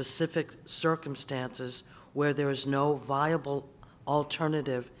for specific circumstances where there is no viable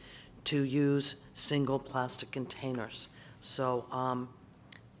alternative to use single plastic containers. So,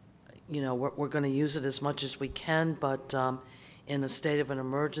 you know, we're going to use it as much as we can, but in a state of an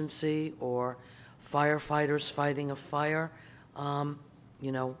emergency or firefighters fighting a fire,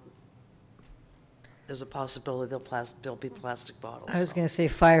 you know, there's a possibility there'll be plastic bottles. I was going to say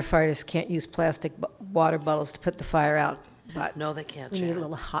firefighters can't use plastic water bottles to put the fire out, but no, they can't. We need a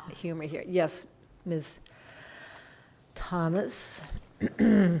little hot humor here. Yes, Ms. Thomas.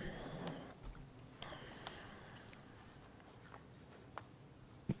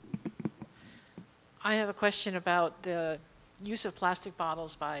 I have a question about the use of plastic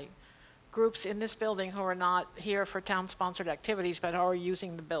bottles by groups in this building who are not here for town-sponsored activities but are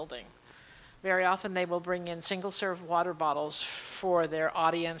using the building. Very often they will bring in single-serve water bottles for their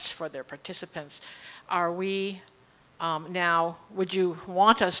audience, for their participants. Are we now, would you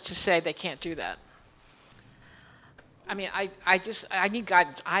want us to say they can't do that? I mean, I need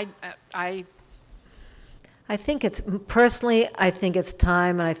guidance. I think it's, personally, I think it's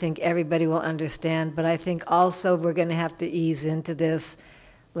time, and I think everybody will understand, but I think also we're going to have to ease into this,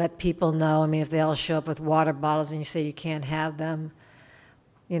 let people know. I mean, if they all show up with water bottles and you say you can't have them,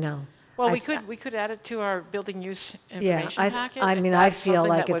 you know. Well, we could add it to our building use information packet. I mean, I feel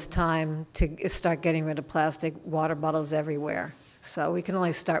like it's time to start getting rid of plastic water bottles everywhere. So we can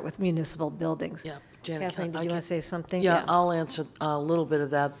only start with municipal buildings. Yeah, Janet, Kathleen, did you want to say something? Yeah, I'll answer a little bit of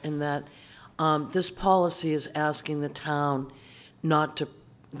that in that this policy is asking the town not to,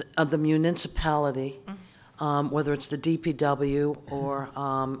 the municipality, whether it's the DPW or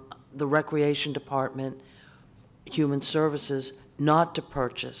the Recreation Department, Human Services, not to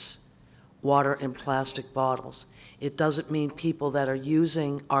purchase water in plastic bottles. It doesn't mean people that are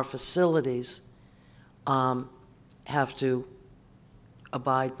using our facilities have to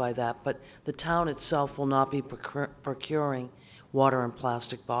abide by that, but the town itself will not be procuring water in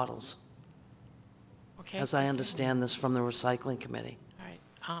plastic bottles. Okay. As I understand this from the recycling committee. All right.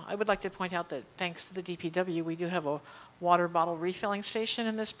 I would like to point out that thanks to the DPW, we do have a water bottle refilling station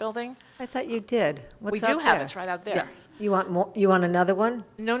in this building. I thought you did. What's we do have it. It's right out there. Yeah. You want more? You want another one?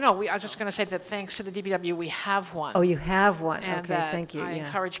 No, I was just going to say that thanks to the DPW, we have one. Oh, you have one. And okay, thank you. I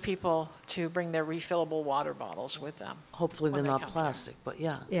encourage people to bring their refillable water bottles with them. Hopefully they're not plastic, but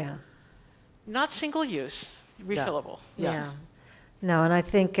yeah. Yeah. Not single use, refillable. Yeah. No, and I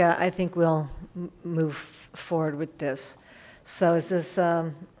think we'll move forward with this. So is this?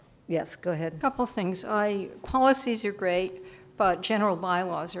 Yes, go ahead. A couple things. Policies are great, but general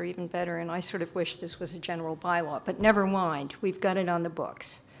bylaws are even better, and I sort of wish this was a general bylaw, but never mind, we've got it on the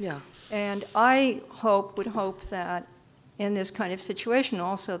books. Yeah. And I would hope that in this kind of situation,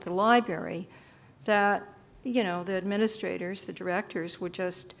 also at the library, that, you know, the administrators, the directors would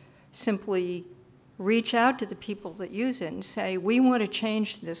just simply reach out to the people that use it and say, we want to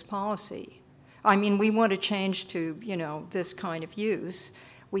change this policy. I mean, we want to change to, you know, this kind of use.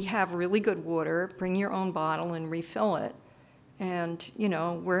 We have really good water, bring your own bottle and refill it. And, you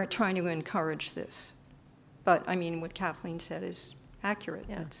know, we're trying to encourage this. But, I mean, what Kathleen said is accurate.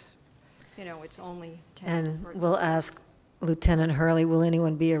 Yeah. It's, you know, it's only 10. And we'll ask Lieutenant Hurley, will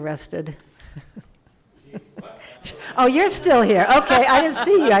anyone be arrested? Oh, you're still here. Okay, I didn't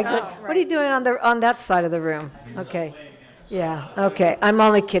see you. Right. What are you doing on that side of the room? Okay. Yeah, okay. I'm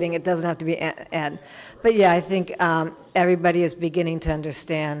only kidding. It doesn't have to be Ed. But, yeah, I think everybody is beginning to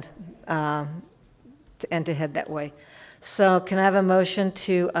understand and to head that way. So can I have a motion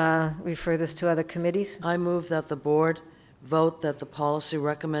to refer this to other committees? I move that the board vote that the policy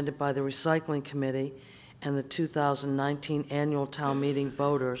recommended by the recycling committee and the 2019 annual town meeting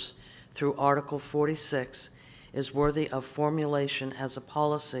voters through Article 46 is worthy of formulation as a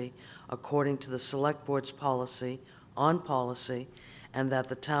policy according to the Select Board's policy on policy, and that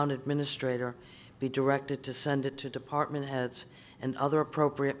the town administrator be directed to send it to department heads and other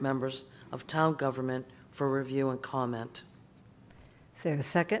appropriate members of town government for review and comment. Is there a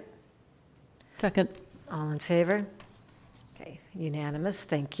second? Second. All in favor? Okay, unanimous,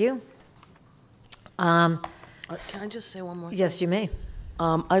 thank you. Can I just say one more thing? Yes, you may.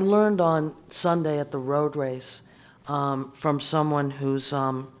 I learned on Sunday at the road race from someone who's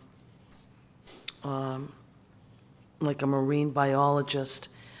like a marine biologist,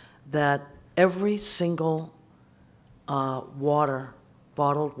 that every single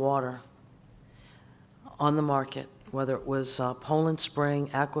bottled water on the market, whether it was Poland Spring,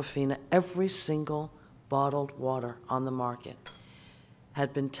 Aquafina, every single bottled water on the market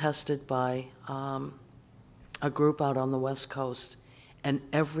had been tested by a group out on the West Coast, and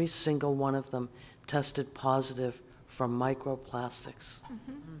every single one of them tested positive for microplastics.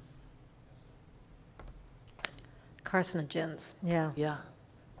 Mm-hmm. Carcinogens, yeah. Yeah.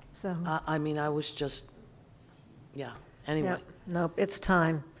 So. I mean, I was just, yeah, anyway. Yep. Nope, it's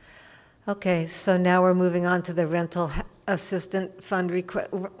time. Okay, so now we're moving on to the rental assistant fund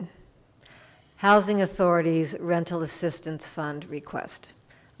request, Housing Authority's rental assistance fund request.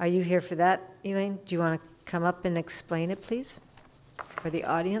 Are you here for that, Elaine? Do you want to come up and explain it, please, for the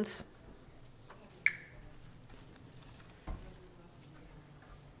audience?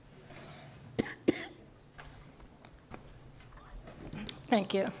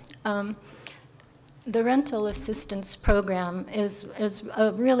 Thank you. The rental assistance program is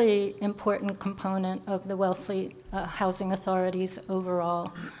a really important component of the Wellfleet Housing Authority's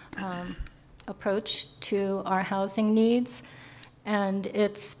overall approach to our housing needs. And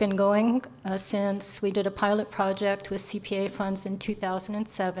it's been going since we did a pilot project with CPA funds in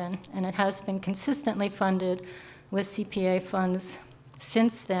 2007, and it has been consistently funded with CPA funds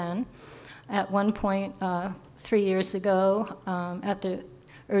since then. At one point, 3 years ago, at the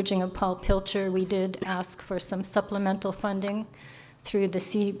urging of Paul Pilcher, we did ask for some supplemental funding through the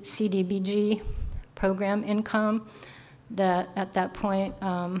CDBG program income that at that point,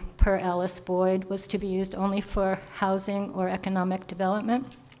 per Alice Boyd, was to be used only for housing or economic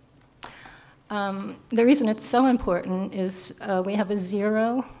development. The reason it's so important is we have a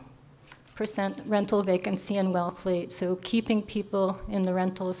 0% rental vacancy in Wellfleet, so keeping people in the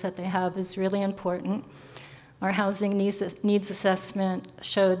rentals that they have is really important. Our housing needs assessment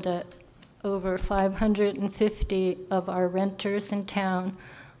showed that over 550 of our renters in town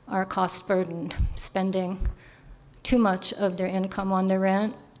are cost burdened, spending too much of their income on their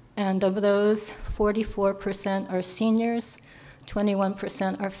rent, and of those, 44% are seniors,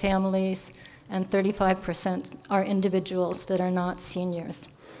 21% are families, and 35% are individuals that are not seniors.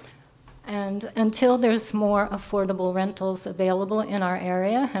 And until there's more affordable rentals available in our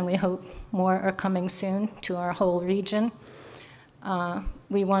area, and we hope more are coming soon to our whole region,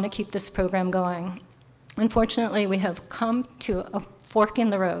 we want to keep this program going. Unfortunately, we have come to a fork in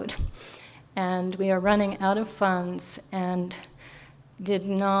the road, and we are running out of funds and did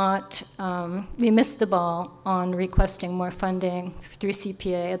not, we missed the ball on requesting more funding through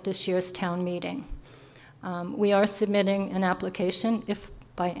CPA at this year's town meeting. We are submitting an application if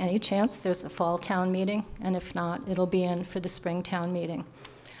by any chance there's a fall town meeting, and if not, it'll be in for the spring town meeting.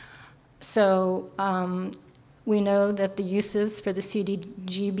 So we know that the uses for the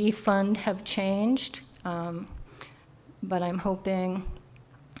CDGB fund have changed, but I'm hoping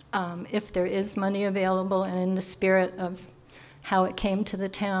if there is money available and in the spirit of how it came to the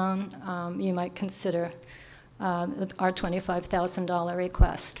town, you might consider our $25,000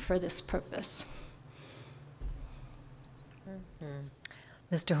 request for this purpose. Mm-hmm.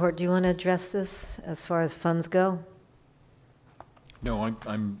 Mr. Hort, do you want to address this as far as funds go? No,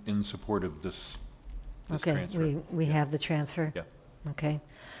 I'm in support of this okay, transfer. We have the transfer? Yeah. Okay.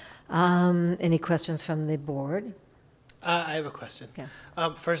 Any questions from the board? I have a question.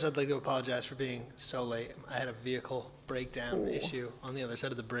 Yeah. First, I'd like to apologize for being so late. I had a vehicle breakdown issue on the other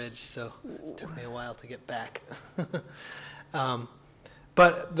side of the bridge, so it took me a while to get back.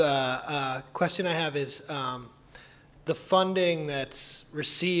 But the question I have is, the funding that's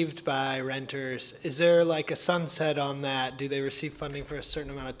received by renters, is there like a sunset on that? Do they receive funding for a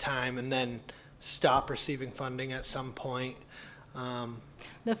certain amount of time and then stop receiving funding at some point?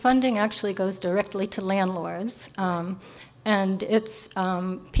 The funding actually goes directly to landlords, and it's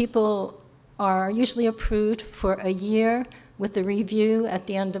people are usually approved for a year with a review at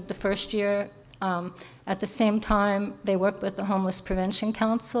the end of the first year. At the same time, they work with the Homeless Prevention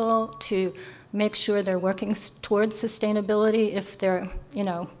Council to make sure they're working towards sustainability. If they're, you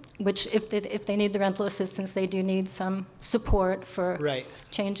know, which if they need the rental assistance, they do need some support for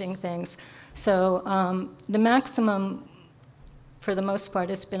changing things. So the maximum, for the most part,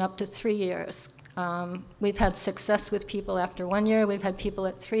 has been up to 3 years. We've had success with people after 1 year. We've had people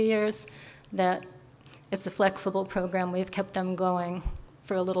at 3 years. That it's a flexible program. We've kept them going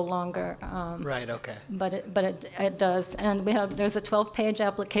for a little longer. Right, okay. But it does. And there's a 12-page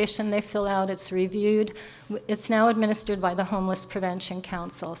application they fill out. It's reviewed. It's now administered by the Homeless Prevention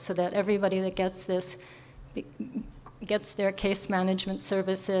Council, so that everybody that gets this gets their case management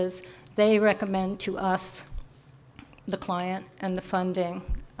services. they recommend to us, the client, and the funding,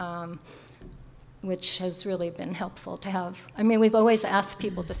 which has really been helpful to have. I mean, we've always asked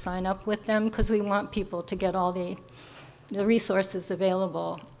people to sign up with them because we want people to get all the resources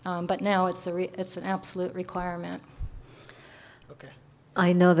available, but now it's an absolute requirement. Okay.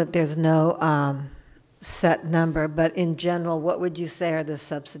 I know that there's no set number, but in general, what would you say are the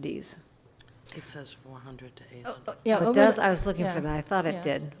subsidies? It says 400 to 800. Yeah, It does? I was looking for that. I thought it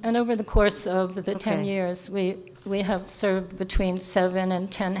did. And over the course of the 10 Okay. years, we have served between 7 and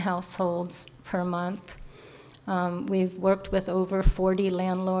 10 households per month. We've worked with over 40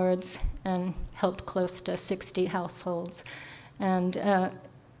 landlords and helped close to 60 households. And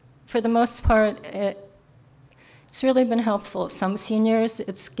for the most part, it's really been helpful. Some seniors,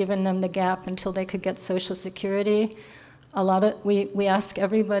 it's given them the gap until they could get Social Security. We ask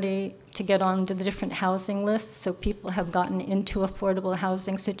everybody to get onto the different housing lists, so people have gotten into affordable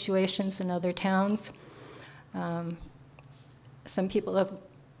housing situations in other towns. Some people have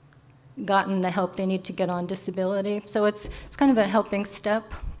gotten the help they need to get on disability. So it's kind of a helping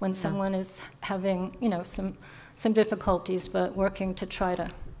step when someone is having, some difficulties, but working to try to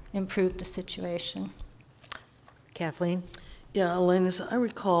improve the situation. Kathleen? Yeah, Elaine, as I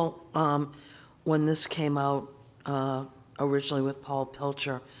recall, when this came out originally with Paul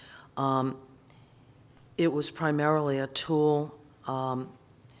Pilcher, it was primarily a tool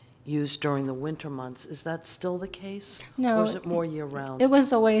used during the winter months. Is that still the case? No. Or is it more year-round? It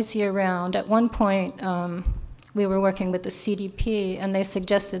was always year-round. At one point, we were working with the CDP, and they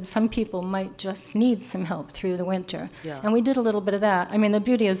suggested some people might just need some help through the winter. Yeah. And we did a little bit of that. I mean, the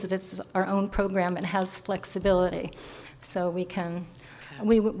beauty is that it's our own program. It has flexibility. So we can...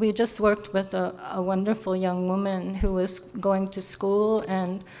 Okay. We just worked with a wonderful young woman who was going to school,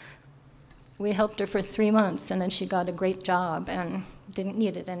 and we helped her for 3 months, and then she got a great job and didn't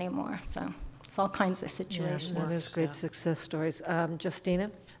need it anymore. So it's all kinds of situations. Yeah, there's great success stories.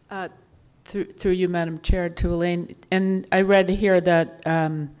 Justina? Through you, Madam Chair, to Elaine, and I read here that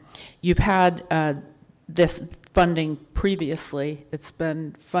you've had this funding previously. It's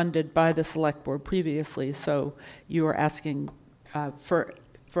been funded by the Select Board previously, so you are asking for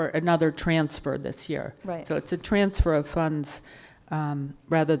another transfer this year. Right. So it's a transfer of funds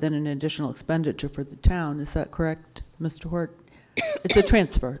rather than an additional expenditure for the town. Is that correct, Mr. Hort? It's a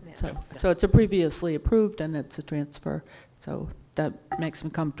transfer. Yeah. So it's a previously approved, and it's a transfer. So that makes me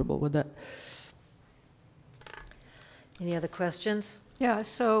comfortable with it. Any other questions? Yeah,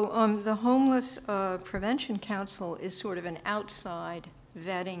 so the Homeless Prevention Council is sort of an outside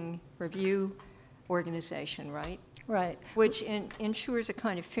vetting review organization, right? Right. Which ensures a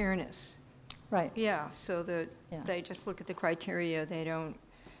kind of fairness. Right. Yeah, so that they just look at the criteria. They don't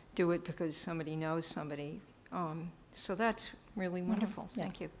do it because somebody knows somebody. So that's really wonderful. Yeah.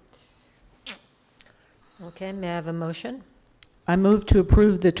 Thank you. Okay, may I have a motion? I move to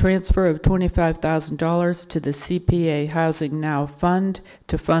approve the transfer of $25,000 to the CPA Housing Now Fund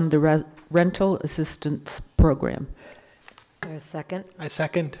to fund the rental assistance program. Is there a second? I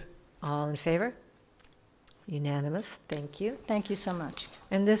second. All in favor? Unanimous. Thank you. Thank you so much.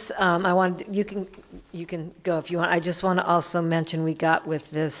 And this, I wanted, you can go if you want. I just want to also mention we got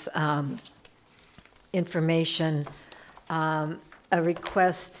with this information a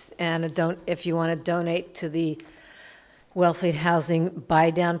request and if you want to donate to the Wellfleet Housing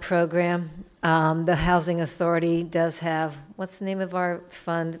Buy-Down Program. The Housing Authority does have, what's the name of our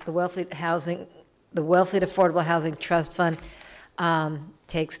fund? The Wellfleet Affordable Housing Trust Fund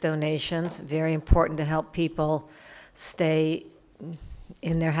takes donations. Very important to help people stay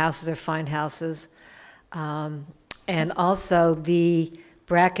in their houses or find houses. And also the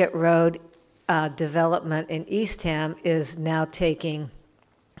Brackett Road development in Eastham is now taking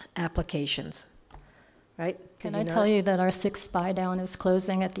applications, right? Can I tell you that our 6th buy-down is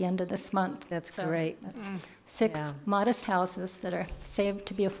closing at the end of this month? That's great. That's 6 modest houses that are saved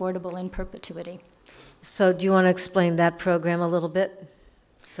to be affordable in perpetuity. So do you want to explain that program a little bit?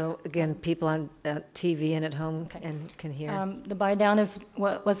 So again, people on TV and at home can hear. The buy-down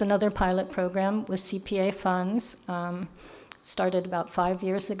was another pilot program with CPA funds, started about 5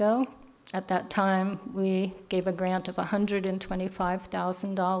 years ago. At that time, we gave a grant of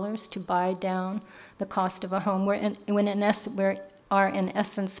 $125,000 to buy down the cost of a home. We are in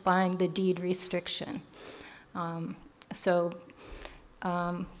essence buying the deed restriction.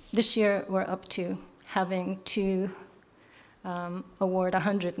 This year, we're up to having to award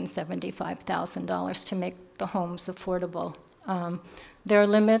 $175,000 to make the homes affordable. There are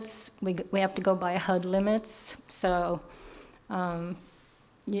limits. We have to go by HUD limits. So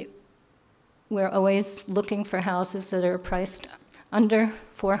we're always looking for houses that are priced under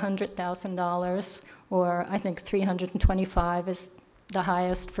 $400,000, or I think 325 is the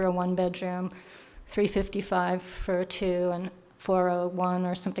highest for a one-bedroom, 355 for a two, and 401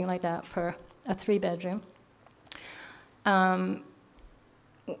 or something like that for a three-bedroom.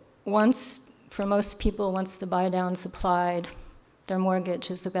 For most people, once the buy-down's applied, their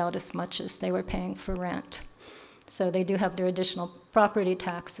mortgage is about as much as they were paying for rent. So they do have their additional property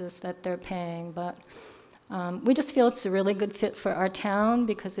taxes that they're paying, but we just feel it's a really good fit for our town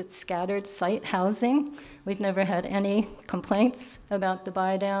because it's scattered site housing. We've never had any complaints about the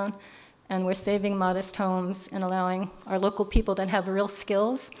buy-down, and we're saving modest homes and allowing our local people that have real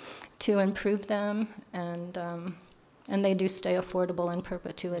skills to improve them, and they do stay affordable in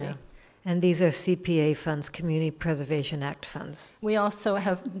perpetuity. Yeah. And these are CPA funds, Community Preservation Act funds. We also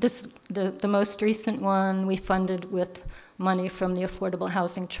have the most recent one we funded with money from the Affordable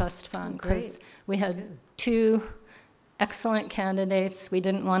Housing Trust Fund. Great. We had two excellent candidates. We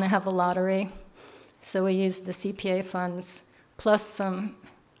didn't want to have a lottery, so we used the CPA funds plus some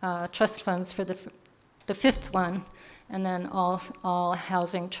trust funds for the fifth one, and then all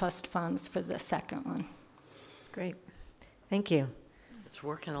housing trust funds for the second one. Great. Thank you. It's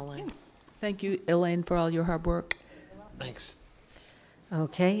working, Elaine. Thank you, Elaine, for all your hard work. Thanks.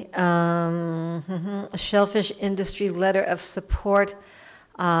 Okay. Shellfish Industry Letter of Support.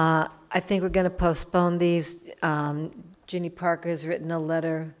 I think we're going to postpone these. Ginny Parker has written a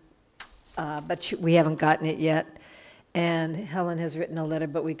letter, but we haven't gotten it yet. And Helen has written a letter,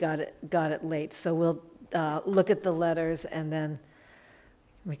 but we got it late. So we'll look at the letters, and then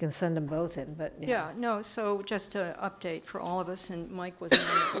we can send them both in, but yeah. No, so just to update for all of us, and Mike wasn't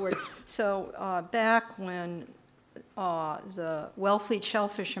on the board. So back when the Wellfleet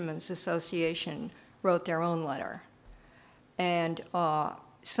Shellfishermen's Association wrote their own letter, and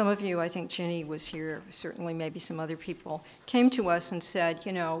some of you, I think Ginny was here, certainly maybe some other people, came to us and said,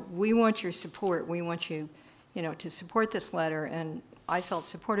 we want your support. We want you, to support this letter, and I felt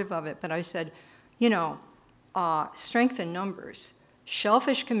supportive of it, but I said, strength in numbers.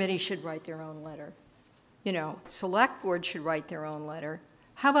 Shellfish Committee should write their own letter. Select Board should write their own letter.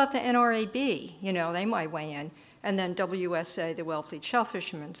 How about the NRAB? They might weigh in. And then WSA, the Wellfleet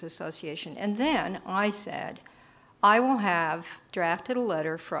Shellfishermen's Association. And then I said, I will have drafted a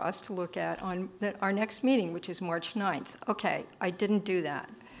letter for us to look at on our next meeting, which is March 9th. Okay, I didn't do that.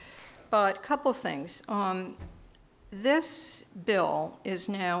 But a couple things. This bill is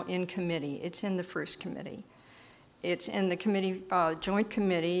now in committee. It's in the first committee. It's in the committee, Joint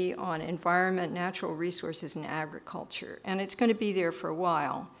Committee on Environment, Natural Resources, and Agriculture, and it's going to be there for a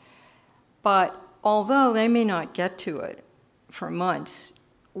while. But although they may not get to it for months,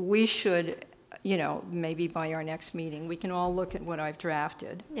 we should, maybe by our next meeting, we can all look at what I've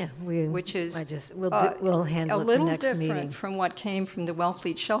drafted. Yeah, which is we'll handle it the next meeting. A little different from what came from the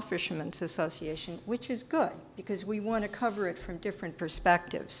Wellfleet Shellfishermen's Association, which is good because we want to cover it from different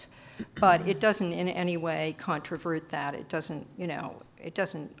perspectives. But it doesn't in any way controvert that. It doesn't,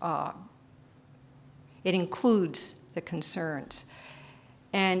 it includes the concerns.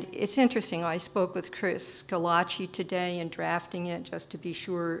 And it's interesting, I spoke with Chris Scalacci today in drafting it just to be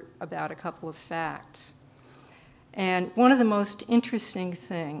sure about a couple of facts. And one of the most interesting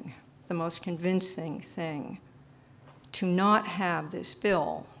thing, the most convincing thing to not have this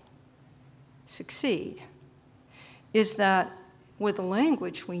bill succeed is that with the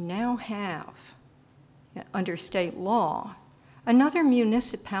language we now have under state law, another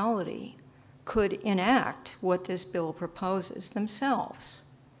municipality could enact what this bill proposes themselves.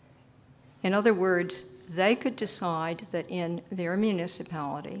 In other words, they could decide that in their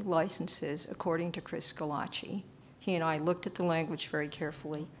municipality, licenses, according to Chris Scalacci, he and I looked at the language very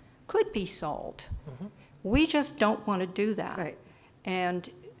carefully, could be sold. Mm-hmm. We just don't want to do that. Right. And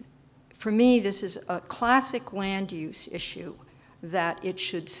for me, this is a classic land use issue, that it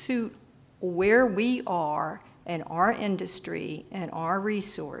should suit where we are and our industry and our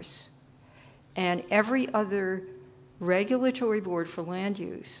resource. And every other regulatory board for land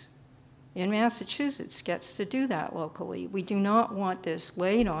use in Massachusetts gets to do that locally. We do not want this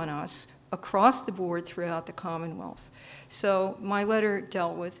laid on us across the board throughout the Commonwealth. So my letter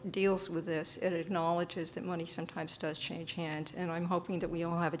deals with this. It acknowledges that money sometimes does change hands, and I'm hoping that we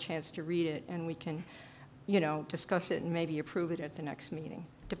all have a chance to read it and we can discuss it and maybe approve it at the next meeting,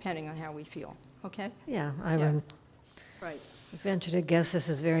 depending on how we feel. Okay? Yeah, I would venture to guess this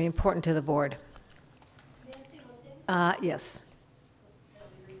is very important to the board. Yes.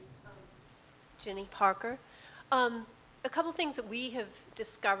 Ginny Parker. A couple things that we have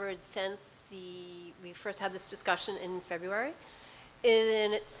discovered since we first had this discussion in February,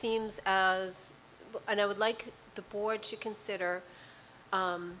 and it seems and I would like the board to consider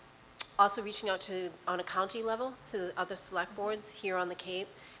Also reaching out to, on a county level, to the other select boards here on the Cape,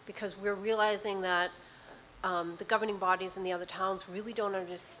 because we're realizing that the governing bodies in the other towns really don't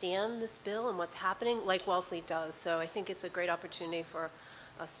understand this bill and what's happening like Wellfleet does. So I think it's a great opportunity for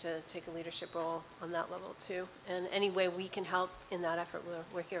us to take a leadership role on that level too. And any way we can help in that effort,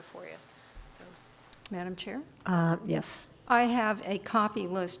 we're here for you. So, Madam Chair? Yes. I have a copy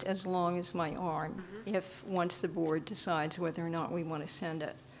list as long as my arm, if, once the board decides whether or not we want to send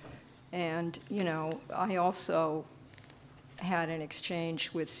it. And, you know, I also had an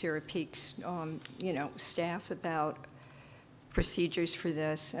exchange with Sarah Peak's, you know, staff about procedures for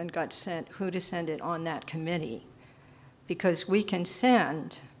this and got sent who to send it on that committee. Because we can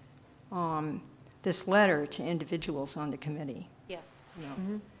send this letter to individuals on the committee. yes. You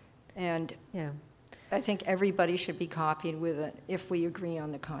know. And I think everybody should be copied with it if we agree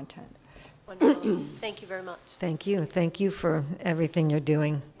on the content. Wonderful. Thank you very much. Thank you. Thank you for everything you're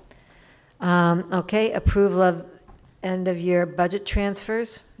doing. Okay, approval of end-of-year budget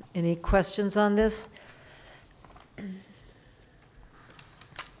transfers. Any questions on this?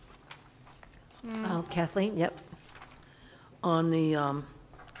 Oh, Kathleen, yep. On the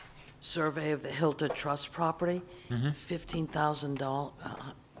survey of the Hilton Trust property,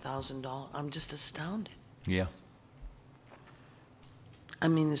 $15,000, I'm just astounded. Yeah. I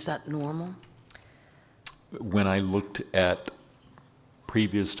mean, is that normal? When I looked at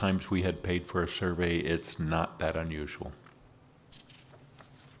previous times we had paid for a survey, it's not that unusual.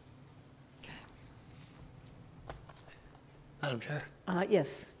 Madam Chair?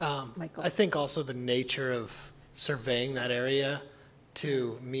 Yes, Michael. I think also the nature of surveying that area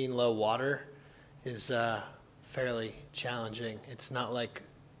to mean low water is fairly challenging. It's not like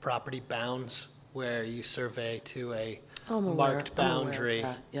property bounds where you survey to a marked boundary.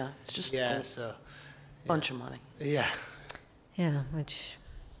 Yeah, it's just a bunch of money. Yeah. Yeah,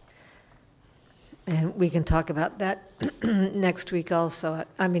 and we can talk about that next week also,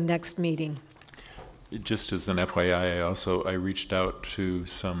 next meeting. Just as an FYI, I reached out to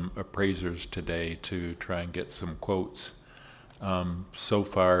some appraisers today to try and get some quotes. So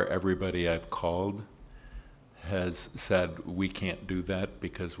far, everybody I've called has said, we can't do that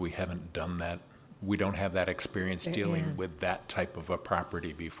because we haven't done that. We don't have that experience dealing with that type of a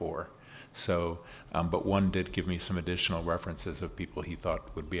property before. So, but one did give me some additional references of people he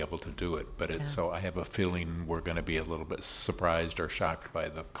thought would be able to do it. But so I have a feeling we're going to be a little bit surprised or shocked by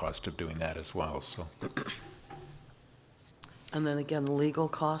the cost of doing that as well. So. And then again, the legal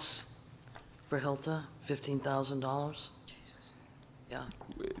costs for Hilton, $15,000. Yeah.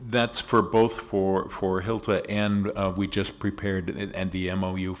 That's for both for Hilton and we just prepared and the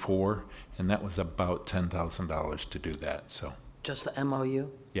MOU for, and that was about $10,000 to do that. So. Just the MOU?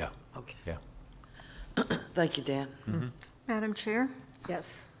 Yeah. Okay. Yeah. Thank you, Dan. Madam Chair?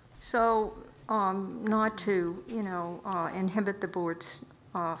 Yes. So, not to, inhibit the board's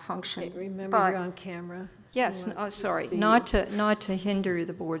function. Remember, but you're on camera. Yes, sorry, not to hinder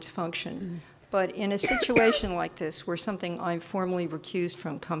the board's function. But in a situation like this, where something I'm formally recused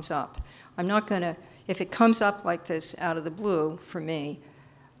from comes up, I'm not going to, if it comes up like this out of the blue for me,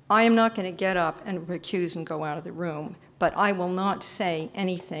 I am not going to get up and recuse and go out of the room. But I will not say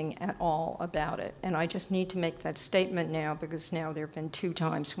anything at all about it. And I just need to make that statement now, because now there have been 2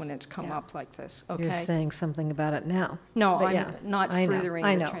 times when it's come up like this, okay? You're saying something about it now. No, But I'm not furthering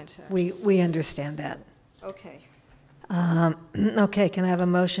the transaction. We understand that. Okay. Okay, can I have a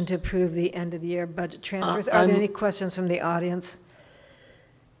motion to approve the end-of-the-year budget transfers? Are there any questions from the audience?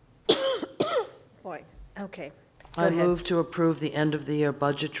 Boy, okay. Go I ahead. move to approve the end-of-the-year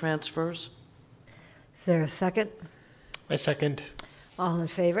budget transfers. Is there a second? I second. All in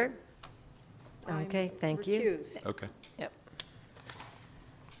favor? Okay, thank you. Recused. Okay. Yep.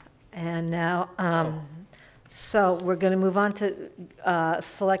 And now, so we're going to move on to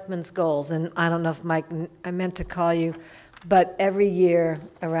Selectmen's goals. And I don't know if Mike, I meant to call you, but every year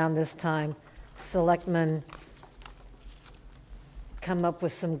around this time, Selectmen come up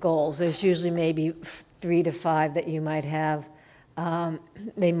with some goals. There's usually maybe 3 to 5 that you might have.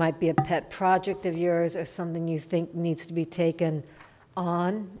 They might be a pet project of yours or something you think needs to be taken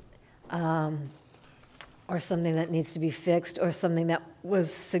on, or something that needs to be fixed, or something that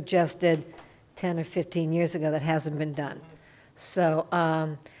was suggested 10 or 15 years ago that hasn't been done. So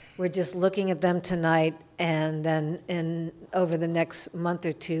we're just looking at them tonight, and then over the next month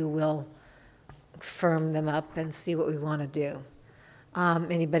or 2, we'll firm them up and see what we want to do.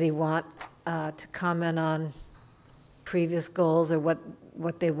 Anybody want to comment on previous goals or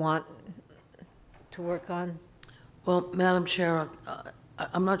what they want to work on? Well, Madam Chair,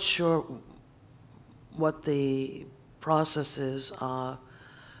 I'm not sure what the process is, now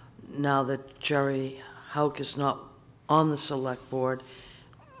that Jerry Hauk is not on the select board,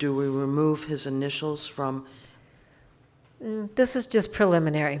 do we remove his initials from? This is just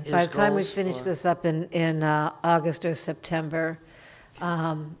preliminary. By the time we goals, finish or- this up in August or September,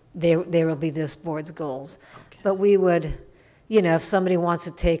 there will be this board's goals. But we would, if somebody wants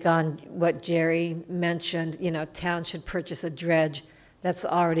to take on what Jerry mentioned, town should purchase a dredge, that's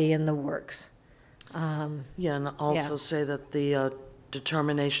already in the works. Yeah, and also say that the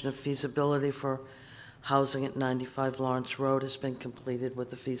determination of feasibility for housing at 95 Lawrence Road has been completed with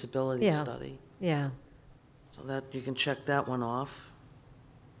the feasibility Yeah. study. Yeah. So that, you can check that one off.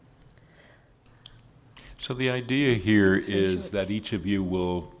 So the idea here is that each of you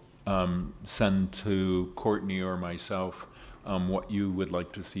will send to Courtney or myself what you would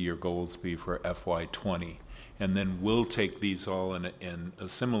like to see your goals be for FY20. And then we'll take these all and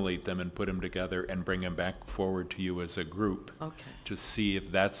assimilate them and put them together and bring them back forward to you as a group. Okay. To see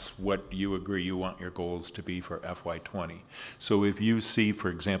if that's what you agree you want your goals to be for FY20. So if you see, for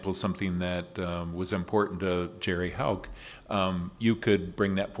example, something that was important to Jerry Hauk, you could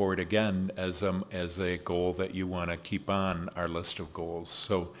bring that forward again as a goal that you want to keep on our list of goals.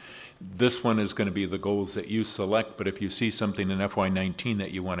 So this one is going to be the goals that you select, but if you see something in FY19 that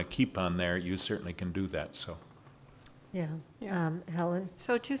you want to keep on there, you certainly can do that. So. Yeah. Yeah. Helen?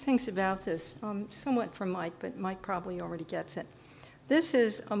 So 2 things about this, somewhat from Mike, but Mike probably already gets it. This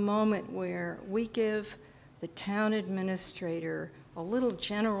is a moment where we give the town administrator a little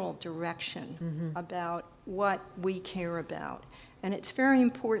general direction about what we care about. And it's very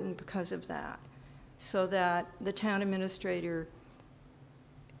important because of that, so that the town administrator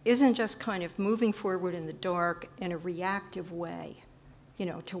isn't just kind of moving forward in the dark in a reactive way,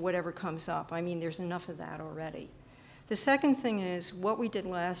 to whatever comes up. I mean, there's enough of that already. The second thing is what we did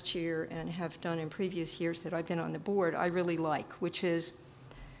last year and have done in previous years that I've been on the board, I really like, which is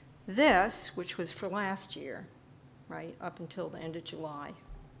this, which was for last year, right, up until the end of July.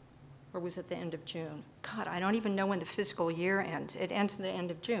 Or was it the end of June? God, I don't even know when the fiscal year ends. It ends at the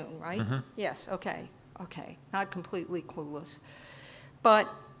end of June, right? Mm-hmm. Yes, okay. Not completely clueless. But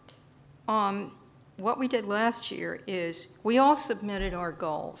what we did last year is we all submitted our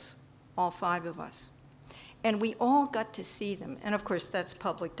goals, all 5 of us. And we all got to see them. And of course, that's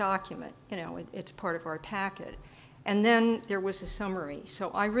public document. It's part of our packet. And then there was a summary.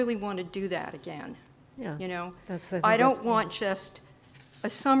 So I really want to do that again. Yeah. I don't want just a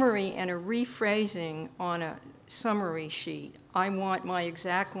summary and a rephrasing on a summary sheet. I want my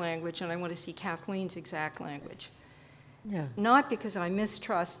exact language, and I want to see Kathleen's exact language. Yeah. Not because I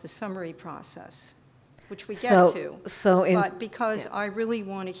mistrust the summary process, which we get to, but because I really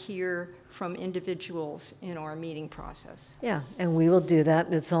want to hear from individuals in our meeting process. Yeah, and we will do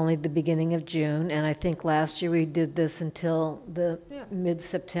that. It's only the beginning of June, and I think last year we did this until the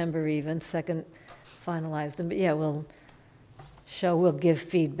mid-September even, second finalized them. But yeah, we'll give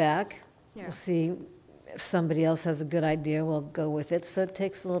feedback. Yeah. We'll see if somebody else has a good idea, we'll go with it. So it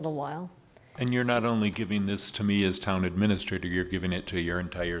takes a little while. And you're not only giving this to me as town administrator, you're giving it to your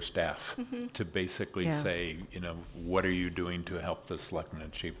entire staff to basically say, what are you doing to help the selectmen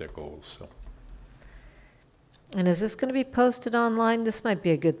achieve their goals? So. And is this going to be posted online? This might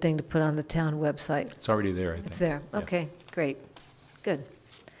be a good thing to put on the town website. It's already there, I think. It's there. Yeah. Okay, great. Good.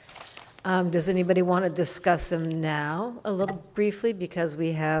 Does anybody want to discuss them now a little briefly? Because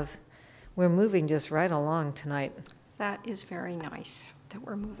we're moving just right along tonight. That is very nice that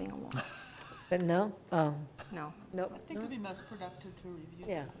we're moving along. But no? Oh. No. Nope. I think it'd be most productive to review.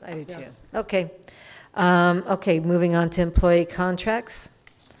 Yeah, I do too. Okay. Okay, moving on to employee contracts.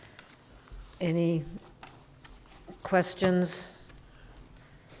 Any questions?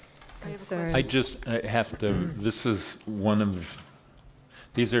 Concerns? I just have to,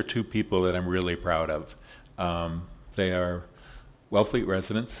 these are 2 people that I'm really proud of. They are Wellfleet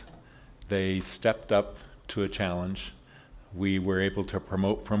residents. They stepped up to a challenge. We were able to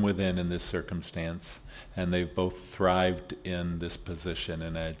promote from within in this circumstance, and they've both thrived in this position,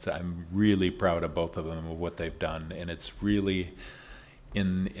 and I'm really proud of both of them of what they've done, and it's really,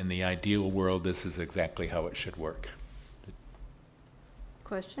 in the ideal world, this is exactly how it should work.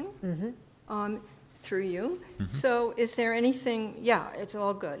 Question? Mm-hmm. Through you. So is there anything, it's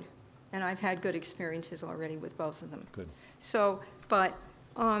all good, and I've had good experiences already with both of them. Good. So, but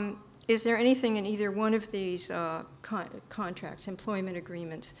is there anything in either one of these contracts, employment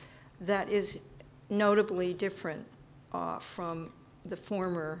agreements, that is notably different from the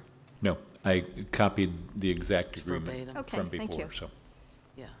former? No, I copied the exact agreement verbatim. Okay, from before. thank you.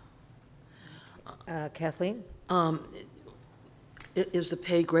 So. Kathleen? Is the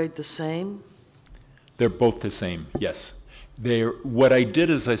pay grade the same? They're both the same, yes. What I did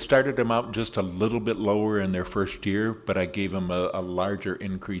is I started them out just a little bit lower in their first year, but I gave them a larger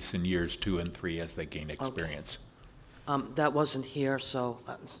increase in years 2 and 3 as they gain experience. Okay. That wasn't here, so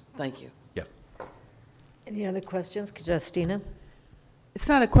thank you. Yeah. Any other questions? Justina? It's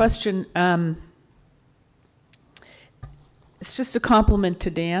not a question. It's just a compliment to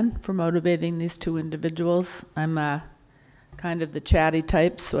Dan for motivating these two individuals. I'm kind of the chatty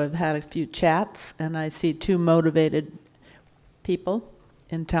type, so I've had a few chats, and I see two motivated people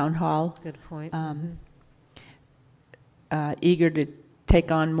in town hall. Good point. Eager to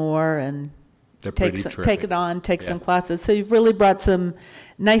take on more and take it on, take some Yeah. classes. So you've really brought some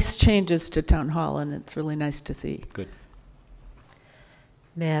nice changes to town hall, and it's really nice to see. Good.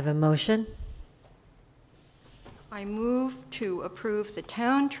 May I have a motion? I move to approve the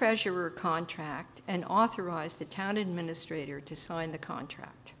town treasurer contract and authorize the town administrator to sign the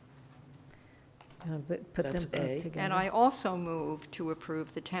contract. You want to put That's them both A. together? And I also move to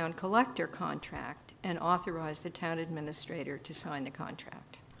approve the town collector contract and authorize the town administrator to sign the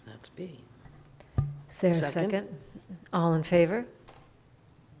contract. That's B. Is there a Second. second? All in favor?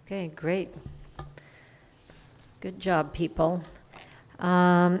 Okay, great. Good job, people.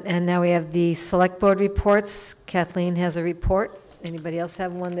 And now we have the select board reports. Kathleen has a report. Anybody else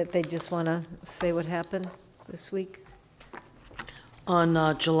have one that they just want to say what happened this week?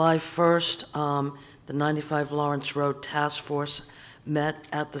 On July 1st, the 95 Lawrence Road Task Force met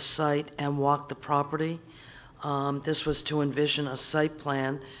at the site and walked the property. This was to envision a site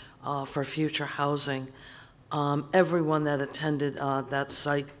plan for future housing. Everyone that attended that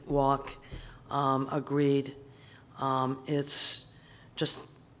site walk agreed. It's just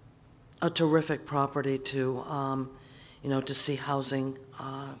a terrific property to, to see housing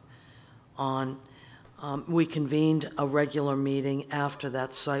on. We convened a regular meeting after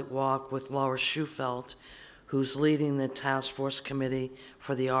that site walk with Laura Schufelt, who's leading the task force committee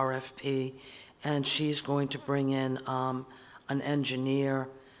for the RFP, and she's going to bring in an engineer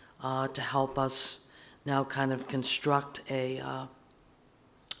to help us now kind of construct a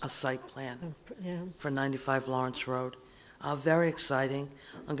site plan for 95 Lawrence Road. Very exciting.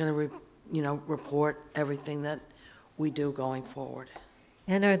 I'm going to, report everything that we do going forward.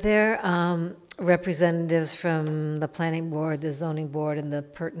 And are there representatives from the planning board, the zoning board, and the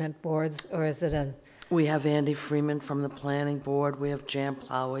pertinent boards, or is it a... We have Andy Freeman from the planning board. We have Jan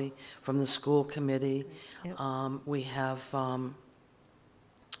Plowey from the school committee. Yep. We have Laura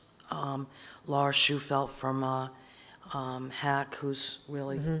Schufelt from HAC, who's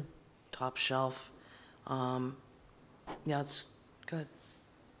really top shelf. Yeah, it's good.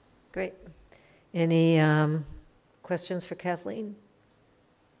 Great. Any questions for Kathleen?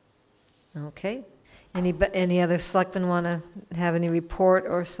 Okay. Any other selectmen want to have any report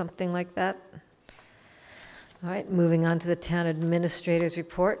or something like that? All right, moving on to the town administrator's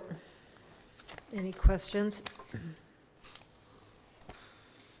report. Any questions?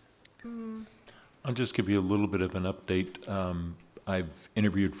 I'll just give you a little bit of an update. I've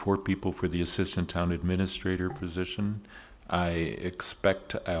interviewed 4 people for the assistant town administrator position. I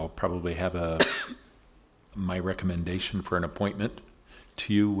expect I'll probably have my recommendation for an appointment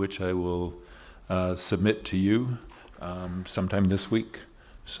to you, which I will submit to you sometime this week.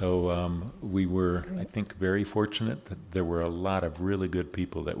 So we were, I think, very fortunate that there were a lot of really good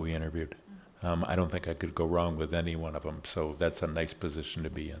people that we interviewed. I don't think I could go wrong with any one of them, so that's a nice position to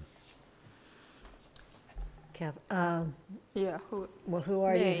be in. Kath, Yeah. who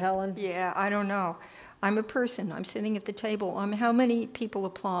are you, Helen? Yeah, I don't know. I'm a person. I'm sitting at the table. How many people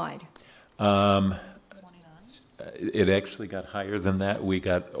applied? It actually got higher than that. We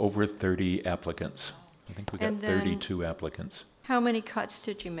got over 30 applicants. I think we got 32 applicants. How many cuts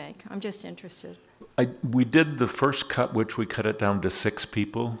did you make? I'm just interested. We did the first cut, which we cut it down to 6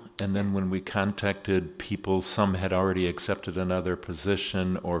 people, and then when we contacted people, some had already accepted another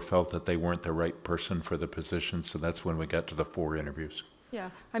position or felt that they weren't the right person for the position, so that's when we got to the 4 interviews. Yeah,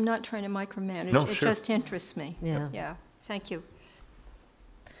 I'm not trying to micromanage. No, It sure. just interests me. Yeah. Yeah, thank you.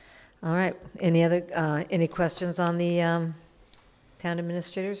 All right. Any questions on the town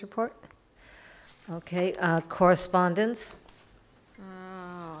administrator's report? Okay, correspondence?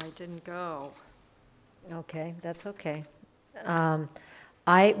 Oh, I didn't go. Okay, that's okay.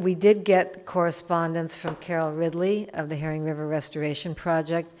 We did get correspondence from Carol Ridley of the Herring River Restoration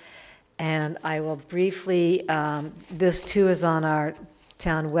Project, and I will briefly, this too is on our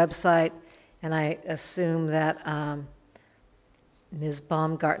town website, and I assume that Ms.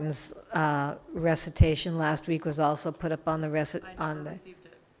 Baumgarten's recitation last week was also put up on the I never received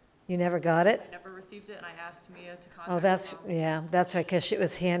it. You never got it? I never received it, and I asked Mia to contact Oh, that's, them. yeah, that's right, because it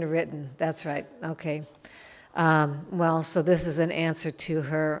was handwritten. That's right, okay. Well, so this is an answer to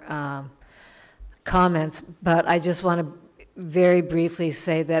her comments, but I just want to very briefly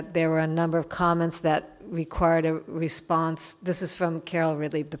say that there were a number of comments that required a response. This is from Carol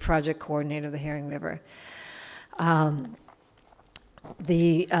Ridley, the project coordinator of the Herring River.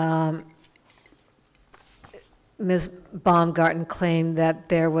 Ms. Baumgarten claimed that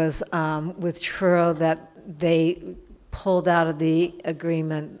there was, with Truro, that they pulled out of the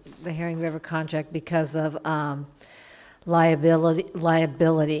agreement, the Herring River contract, because of liability.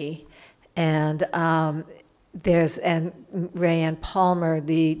 And and Rayanne Palmer,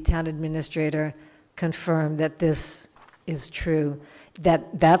 the town administrator, confirmed that this is true.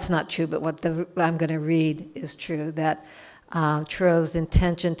 That's not true, but what I'm going to read is true, that Truro's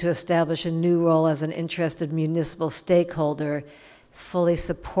intention to establish a new role as an interested municipal stakeholder, fully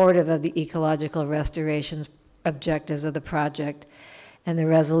supportive of the ecological restoration objectives of the project. And the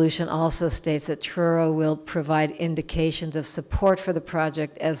resolution also states that Truro will provide indications of support for the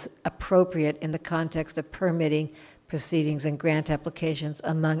project as appropriate in the context of permitting proceedings and grant applications,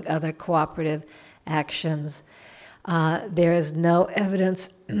 among other cooperative actions. There is no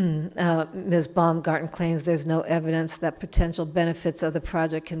evidence, Ms. Baumgarten claims there's no evidence that potential benefits of the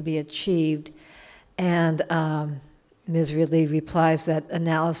project can be achieved. And Ms. Ridley replies that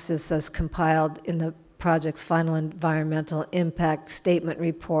analysis as compiled in the project's final environmental impact statement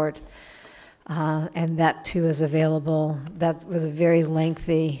report, and that too is available. That was a very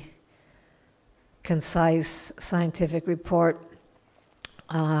lengthy, concise scientific report.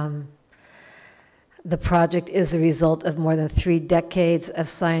 The project is the result of more than 3 decades of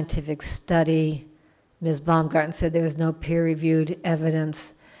scientific study. Ms. Baumgarten said there was no peer-reviewed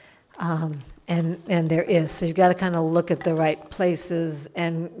evidence, and there is. So you've got to kind of look at the right places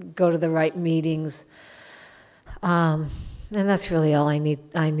and go to the right meetings. And that's really all I need.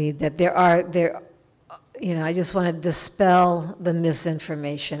 That I just want to dispel the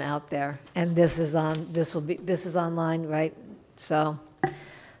misinformation out there. And this is online, right? So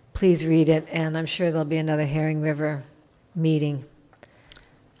please read it, and I'm sure there'll be another Herring River meeting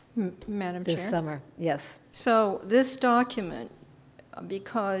Madam this Chair? summer. Yes. So this document,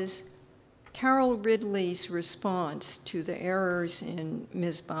 because Carol Ridley's response to the errors in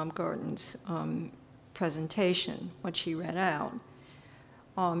Ms. Baumgarten's presentation, what she read out,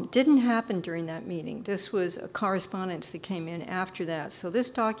 didn't happen during that meeting. This was a correspondence that came in after that. So this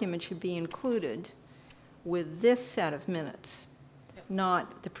document should be included with this set of minutes,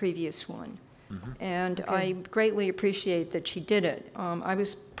 not the previous one. And Okay. I greatly appreciate that she did it. I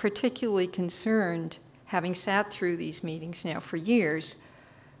was particularly concerned, having sat through these meetings now for years,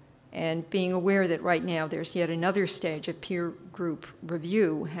 and being aware that right now there's yet another stage of peer group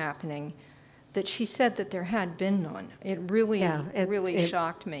review happening, that she said that there had been none. It really, really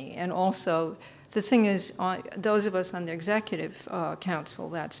shocked me. And also, the thing is, those of us on the executive council,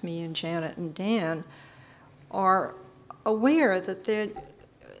 that's me and Janet and Dan, are aware that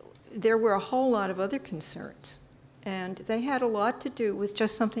there were a whole lot of other concerns. And they had a lot to do with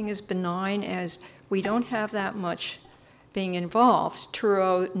just something as benign as we don't have that much being involved,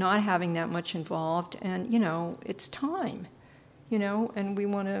 Truro not having that much involved, and, it's time, and we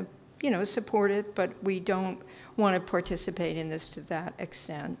want to, support it, but we don't want to participate in this to that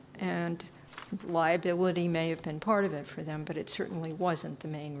extent. And liability may have been part of it for them, but it certainly wasn't the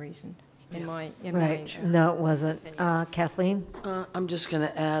main reason. Right. No, it wasn't. Kathleen? I'm just going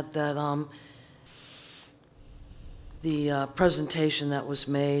to add that the presentation that was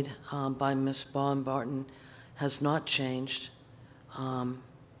made by Ms. Baumgarten has not changed.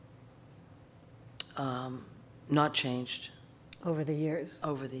 Not changed. Over the years.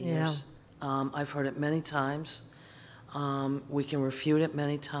 Over the Yeah. years. I've heard it many times. We can refute it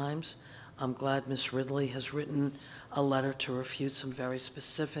many times. I'm glad Ms. Ridley has written a letter to refute some very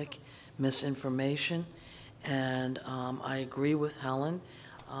specific misinformation, and I agree with Helen.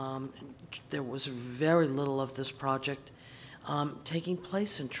 There was very little of this project taking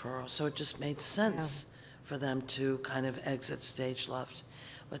place in Truro, so it just made sense for them to kind of exit stage left.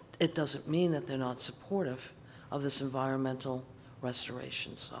 But it doesn't mean that they're not supportive of this environmental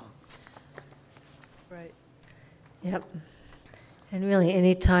restoration, so. Right. Yep. And really,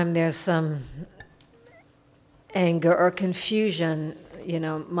 anytime there's some anger or confusion,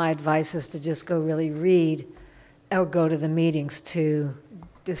 my advice is to just go really read or go to the meetings to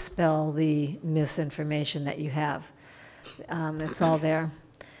dispel the misinformation that you have. It's all there.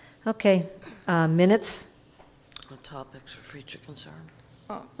 Okay, minutes? Topics for future concern.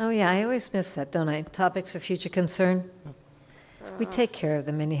 Oh, yeah, I always miss that, don't I? Topics for future concern? We take care of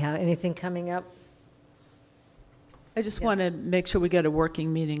them anyhow. Anything coming up? I just Yes. want to make sure we get a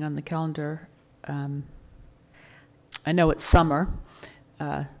working meeting on the calendar. I know it's summer.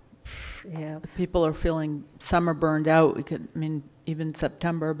 Yeah. People are feeling summer burned out. We could, I mean, even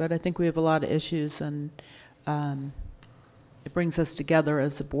September, but I think we have a lot of issues, and it brings us together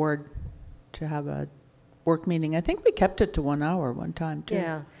as a board to have a work meeting. I think we kept it to 1 hour one time, too.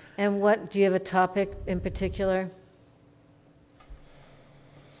 Yeah. And what, do you have a topic in particular?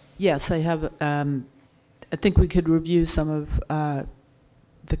 Yes, I have. I think we could review some of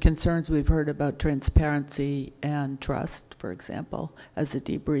the concerns we've heard about transparency and trust, for example, as a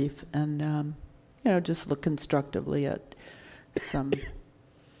debrief, and just look constructively at some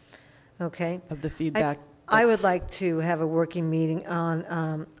Okay. of the feedback. I would like to have a working meeting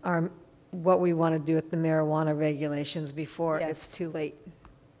on what we want to do with the marijuana regulations before it's too late.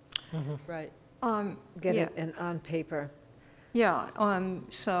 Right. Get yeah. it on paper. Yeah,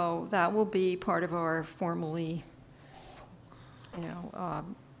 so that will be part of our formally,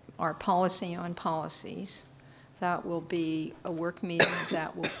 our policy on policies. That will be a work meeting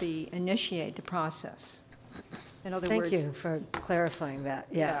that will initiate the process. In other words. Thank you for clarifying that.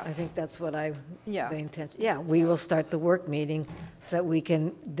 Yeah, Yeah. I think that's what the Yeah. intention. Yeah, we will start the work meeting so that we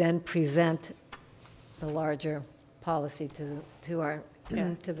can then present the larger policy to our,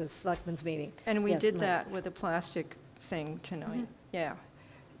 Yeah. to the selectmen's meeting. And we Yes, did Mike. that with a plastic thing tonight, yeah.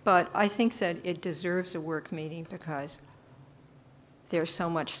 But I think that it deserves a work meeting because there's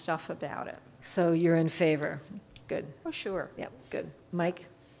so much stuff about it. So you're in favor? Good. Oh, sure. Yep, good. Mike?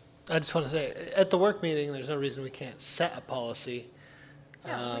 I just want to say, at the work meeting, there's no reason we can't set a policy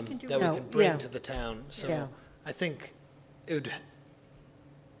Yeah, we can do that we No, can bring yeah. to the town. So Yeah. I think it would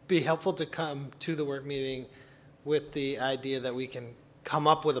be helpful to come to the work meeting with the idea that we can come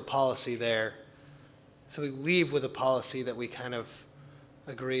up with a policy there. So we leave with a policy that we kind of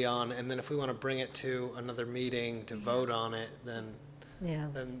agree on, and then if we want to bring it to another meeting to vote on it, then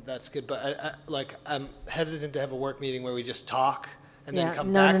that's good. But I'm hesitant to have a work meeting where we just talk and then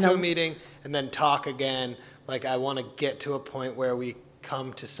come back to a meeting and then talk again. Like, I want to get to a point where we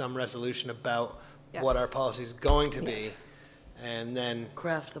come to some resolution about what our policy is going to be, and then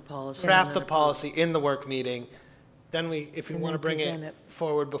Craft the policy. craft the policy in the work meeting. Then if we And want to then bring present it it.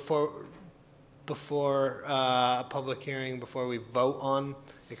 forward before a public hearing, before we vote on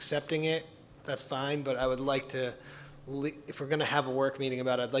accepting it, that's fine. But I would like to, if we're going to have a work meeting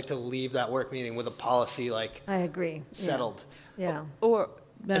about it, I'd like to leave that work meeting with a policy I agree. settled. Yeah. Or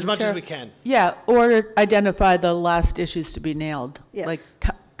As Madam much as Chair, we can. Yeah, or identify the last issues to be nailed. Yes. Like,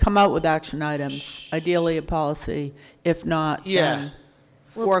 come out with action items, ideally a policy. If not, then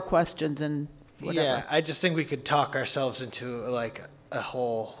 4 questions and whatever. Yeah, I just think we could talk ourselves into like a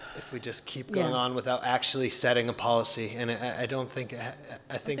hole if we just keep going on without actually setting a policy. And I don't think,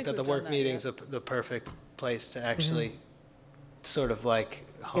 I think that the work meeting's the perfect place to actually sort of like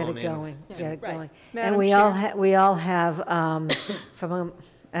hone in. Get it going, get it Right. going. Madam And Chair? we all have, from,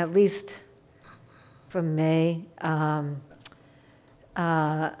 at least from May,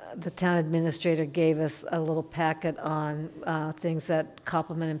 the town administrator gave us a little packet on things that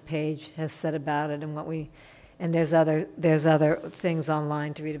Copeland and Page has said about it and and there's other things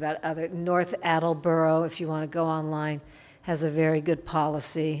online to read about. North Attleboro, if you want to go online, has a very good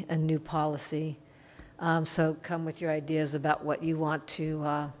policy, a new policy. So come with your ideas about what you want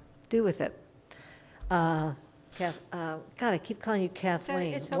to do with it. God, I keep calling you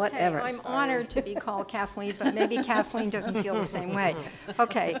Kathleen, It's okay. whatever. I'm honored to be called Kathleen, but maybe Kathleen doesn't feel the same way.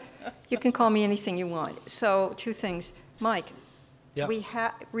 Okay, you can call me anything you want. So 2 things. Mike, Yep.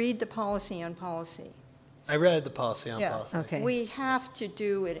 read the policy on policy. I read the policy on policy. Okay. We have to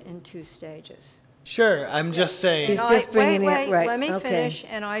do it in 2 stages. Sure, I'm just saying. He's just bringing it, right, Let me okay. finish,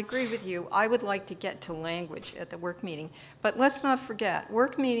 and I agree with you. I would like to get to language at the work meeting. But let's not forget,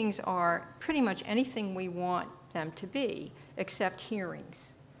 work meetings are pretty much anything we want them to be, except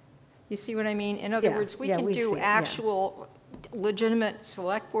hearings. You see what I mean? In other words, we can do actual legitimate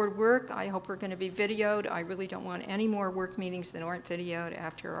select board work. I hope we're going to be videoed. I really don't want any more work meetings that aren't videoed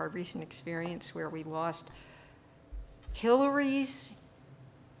after our recent experience where we lost Hillary's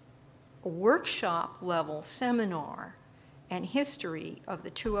workshop level seminar and history of the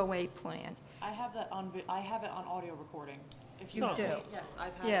 208 plan. I have that on audio recording. If You do? Yes,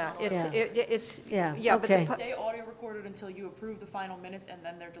 I've had Yeah, it on audio. it's, Yeah, but okay. the, Stay audio recorded until you approve the final minutes, and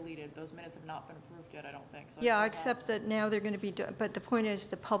then they're deleted. Those minutes have not been approved yet, I don't think. So I yeah, still except that now they're going to be, but the point is,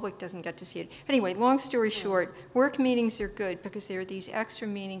 the public doesn't get to see it. Anyway, long story short, work meetings are good because there are these extra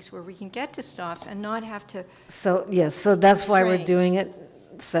meetings where we can get to stuff and not have to, So, yes, so that's why we're Strange. doing it.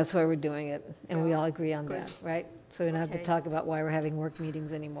 So that's why we're doing it, and we all agree on that, right? so we don't have to Okay. talk about why we're having work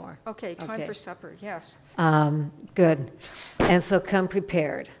meetings anymore. Okay, time Okay. for supper, yes. Good. And so come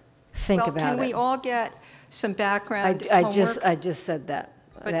prepared. Think about it. Well, can we all get some background I homework? just said that.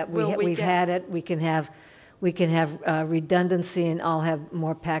 But That will we we've get- had it, we can have redundancy, and I'll have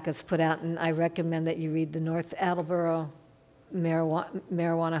more packets put out, and I recommend that you read the North Attleboro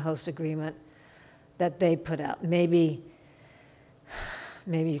marijuana host agreement that they put out. Maybe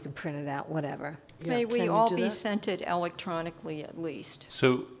you can print it out, whatever. May we Can you all do be that? sent it electronically at least?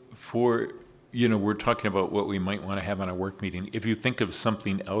 So we're talking about what we might want to have on a work meeting. If you think of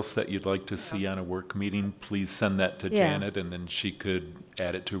something else that you'd like to see on a work meeting, please send that to Yeah. Janet, and then she could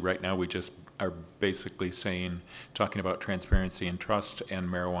add it to. Right now, we just are basically talking about transparency and trust and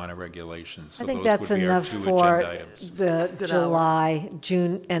marijuana regulations. So I think those that's would be our enough 2 for agenda items. the Good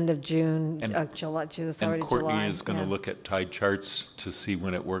end of June, And- July, it's And already July. Courtney is going to yeah. look at tide charts to see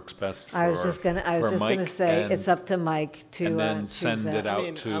when it works best for I was just gonna Mike, say, and- it's up to Mike to And then choose send that. it out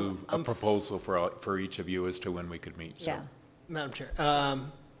mean, to a I'm proposal for each of you as to when we could meet. So. Yeah. Madam Chair,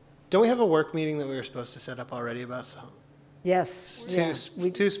 don't we have a work meeting that we were supposed to set up already about some? Yes, yeah.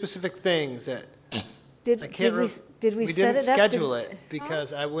 Two specific things that Did I can't. did we We set didn't it up? schedule it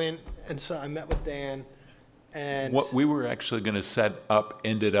because I went and I met with Dan, and What we were actually going to set up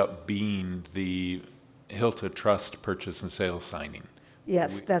ended up being the Hilta Trust purchase and sale signing.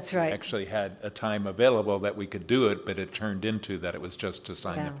 Yes, We- that's we right. actually had a time available that we could do it, but it turned into that it was just to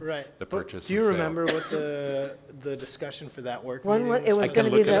sign Yeah. right. the But purchase do you and sale. remember what the discussion for that work One, meeting? it was I going can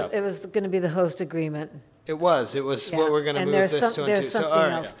to be look it up. it was going to be the host agreement. It was. It was Yeah. what we're going to And move there's this some- to. there's So, something all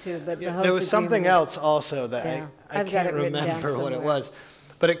right. else too, but the Yeah, host there was something agreement else also that Yeah. I I've got can't it written down remember what it somewhere. was,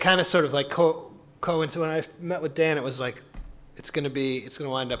 but it kind of sort of like coincided. When I met with Dan, it was like it's going to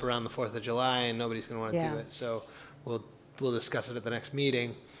wind up around the 4th of July, and nobody's going to want to Yeah. do it. So we'll discuss it at the next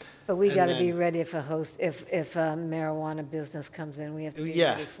meeting. But we And got to be then- ready if a marijuana business comes in, we have to be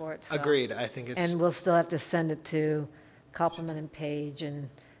Yeah, ready for it. So. agreed. I think it's And we'll still have to send it to Copeland and Page and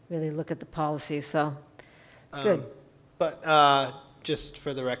really look at the policy, so, good. But just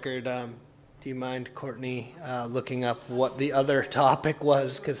for the record, do you mind, Courtney, looking up what the other topic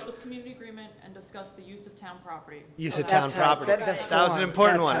was? Because Post community agreement and discuss the use of town property. use So of town That's right. property. The That was an form.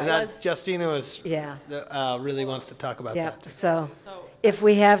 important That's one. And right. that Justina was Yeah. really wants to talk about Yeah, that. so if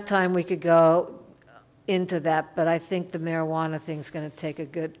we have time, we could go into that, but I think the marijuana thing's going to take a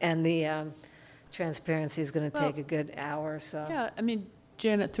good, and the transparency is going to take a good hour, so. Yeah, I mean,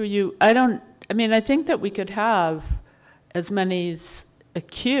 Janet, through you, I think that we could have as many as a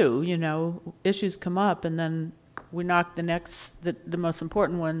queue, issues come up, and then we knock the most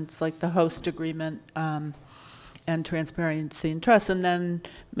important ones, like the host agreement, and transparency and trust, and then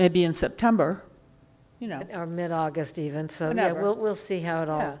maybe in September, Or mid-August even, so, yeah, Whenever. we'll see how it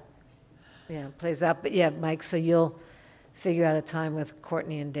all, Yeah. plays out. But, yeah, Mike, so you'll figure out a time with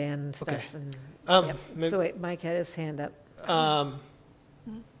Courtney and Dan and stuff. Okay. And Um, yeah. So wait, Mike had his hand up. I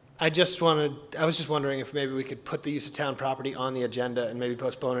was just wondering if maybe we could put the use of town property on the agenda and maybe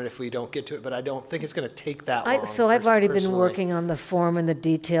postpone it if we don't get to it, but I don't think it's going to take that long. So I've already been personally. working on the form and the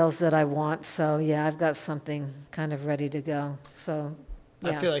details that I want, so, yeah, I've got something kind of ready to go, so, I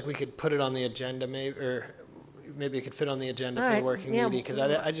yeah. feel like we could put it on the agenda, maybe it could fit on the agenda All for the right, working yeah. meeting, because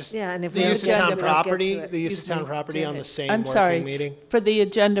I just, Yeah, and if the we use of don't town get to it, property, it. the use of Excuse town me, property on the Janet. same I'm working sorry, meeting. for the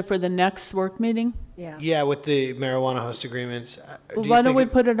agenda for the next work meeting? Yeah. Yeah, with the marijuana host agreements. Well, why don't we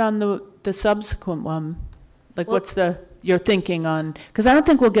put it on the subsequent one? Like, Well- what's your thinking on, because I don't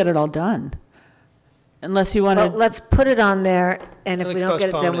think we'll get it all done, unless you want Well, to. let's put it on there, and if Like we don't get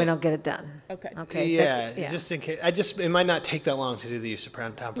it postpone done, we it. don't get it done. Okay. Okay? Yeah, yeah. just in case, it might not take that long to do the use of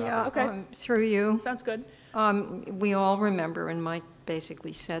town property. Yeah, Okay. through you. Sounds good. We all remember, and Mike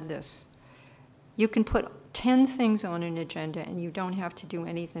basically said this, you can put 10 things on an agenda and you don't have to do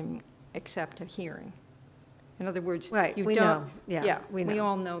anything except a hearing. In other words, Right, you we don't. know. Yeah, we we know.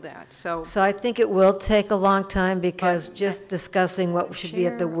 all know that, so. So I think it will take a long time, because just discussing what should be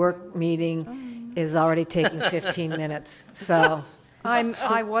at the work meeting is already taking 15 minutes, so,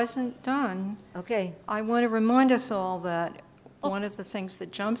 I wasn't done. okay. I want to remind us all that one of the things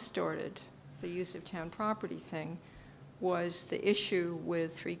that jump-started the use of town property thing was the issue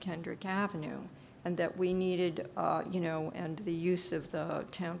with 3 Kendrick Avenue, and that we needed, and the use of the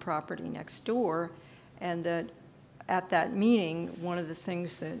town property next door, and that at that meeting, one of the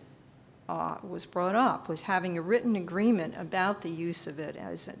things that was brought up was having a written agreement about the use of it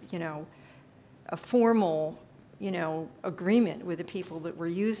as, a formal, agreement with the people that were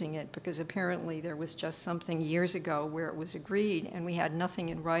using it, because apparently there was just something years ago where it was agreed, and we had nothing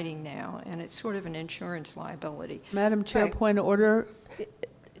in writing now, and it's sort of an insurance liability. Madam Chair, Right. point of order.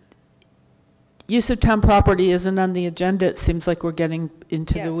 use of town property isn't on the agenda. It seems like we're getting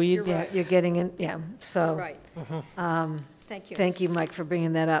into the Yes, weeds. you're Yeah, right. you're getting in, yeah, so. Right. Thank you. Thank you, Mike, for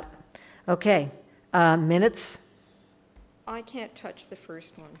bringing that up. Okay, minutes? I can't touch the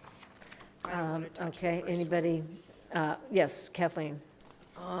first one. I don't want to touch the Okay, first one. anybody? Yes, Kathleen.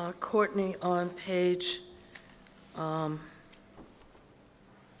 Courtney, on page,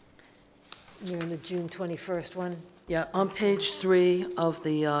 You're in the June 21st one? yeah, on page 3 of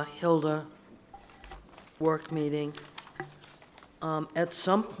the Hilda work meeting, at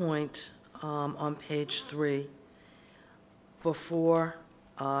some point on page 3, before,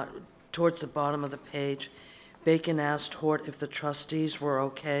 towards the bottom of the page, Bacon asked Hort if the trustees were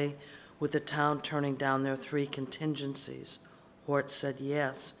okay with the town turning down their 3 contingencies. Hort said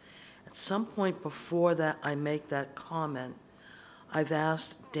yes. At some point before that, I make that comment, I've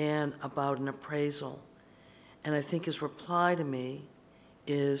asked Dan about an appraisal, and I think his reply to me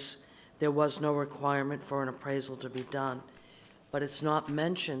is there was no requirement for an appraisal to be done. But it's not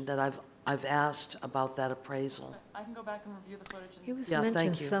mentioned that I've asked about that appraisal. I can go back and review the footage. It was Yeah, thank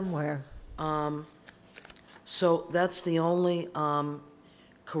mentioned you. somewhere. So that's the only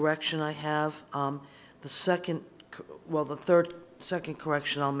correction I have. The second, well, the second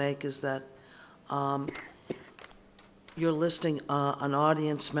correction I'll make is that you're listing an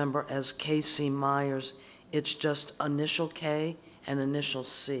audience member as K.C. Myers. It's just initial K and initial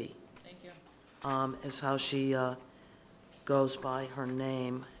C. Thank you. Is how she goes by her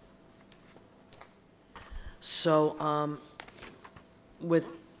name. So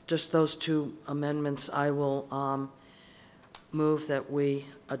with just those 2 amendments, I will move that we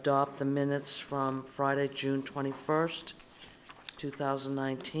adopt the minutes from Friday, June 21st,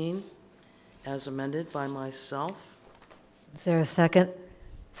 2019, as amended by myself. Is there a second?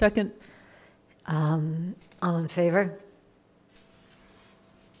 Second. All in favor?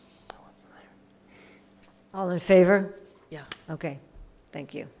 All in favor? Yeah. Okay,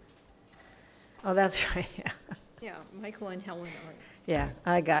 thank you. Oh, that's right, yeah. Yeah, Michael and Helen are. Yeah,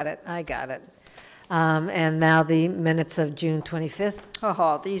 I got it. And now the minutes of June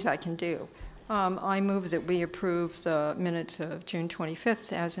 25th. These I can do. I move that we approve the minutes of June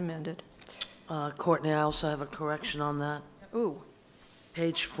 25th as amended. Courtney, I also have a correction on that. Ooh.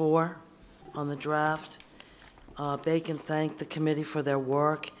 Page 4 on the draft. Bacon thanked the committee for their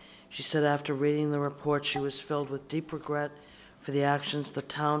work. She said after reading the report, she was filled with deep regret for the actions the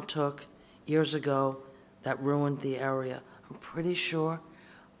town took years ago that ruined the area. I'm pretty sure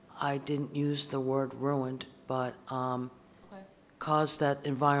I didn't use the word ruined, but caused that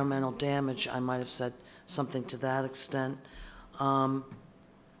environmental damage. I might have said something to that extent. I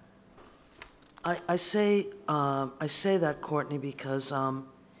say that, Courtney, because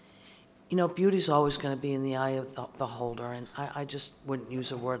you know, beauty's always going to be in the eye of the beholder, and I just wouldn't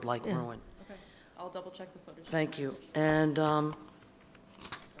use a word like ruin. Okay, I'll double check the footage. Thank you. And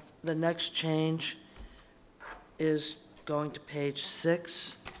the next change is going to page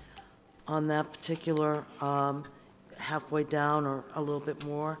 6 on that particular, halfway down or a little bit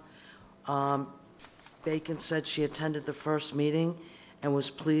more. Bacon said she attended the first meeting and was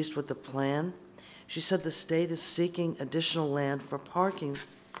pleased with the plan. She said the state is seeking additional land for parking.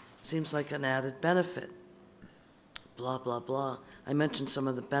 Seems like an added benefit. Blah, blah, blah. I mentioned some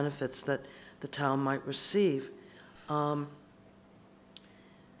of the benefits that the town might receive.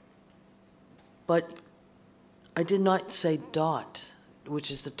 But I did not say DOT, which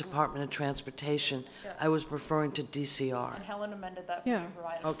is the Department of Transportation. Yeah. I was referring to DCR. And Helen amended that for Yeah. you and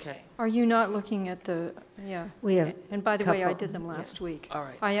provided. Okay. Are you not looking at the, yeah. We have And by the way, I couple- did them last week. All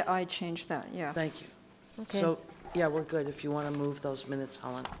right. I changed that, yeah. Thank you. Okay. So, yeah, we're good if you want to move those minutes,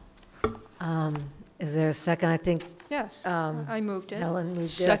 Helen. Is there a second? I think Yes, Um, I moved it. Helen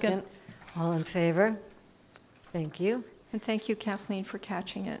moved it. Second. All in favor? Thank you. And thank you, Kathleen, for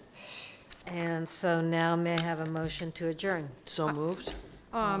catching it. And so now may I have a motion to adjourn? So moved?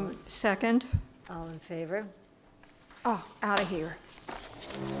 Second. All in favor? Oh, out of here.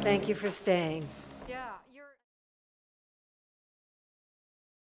 Thank you for staying. Yeah.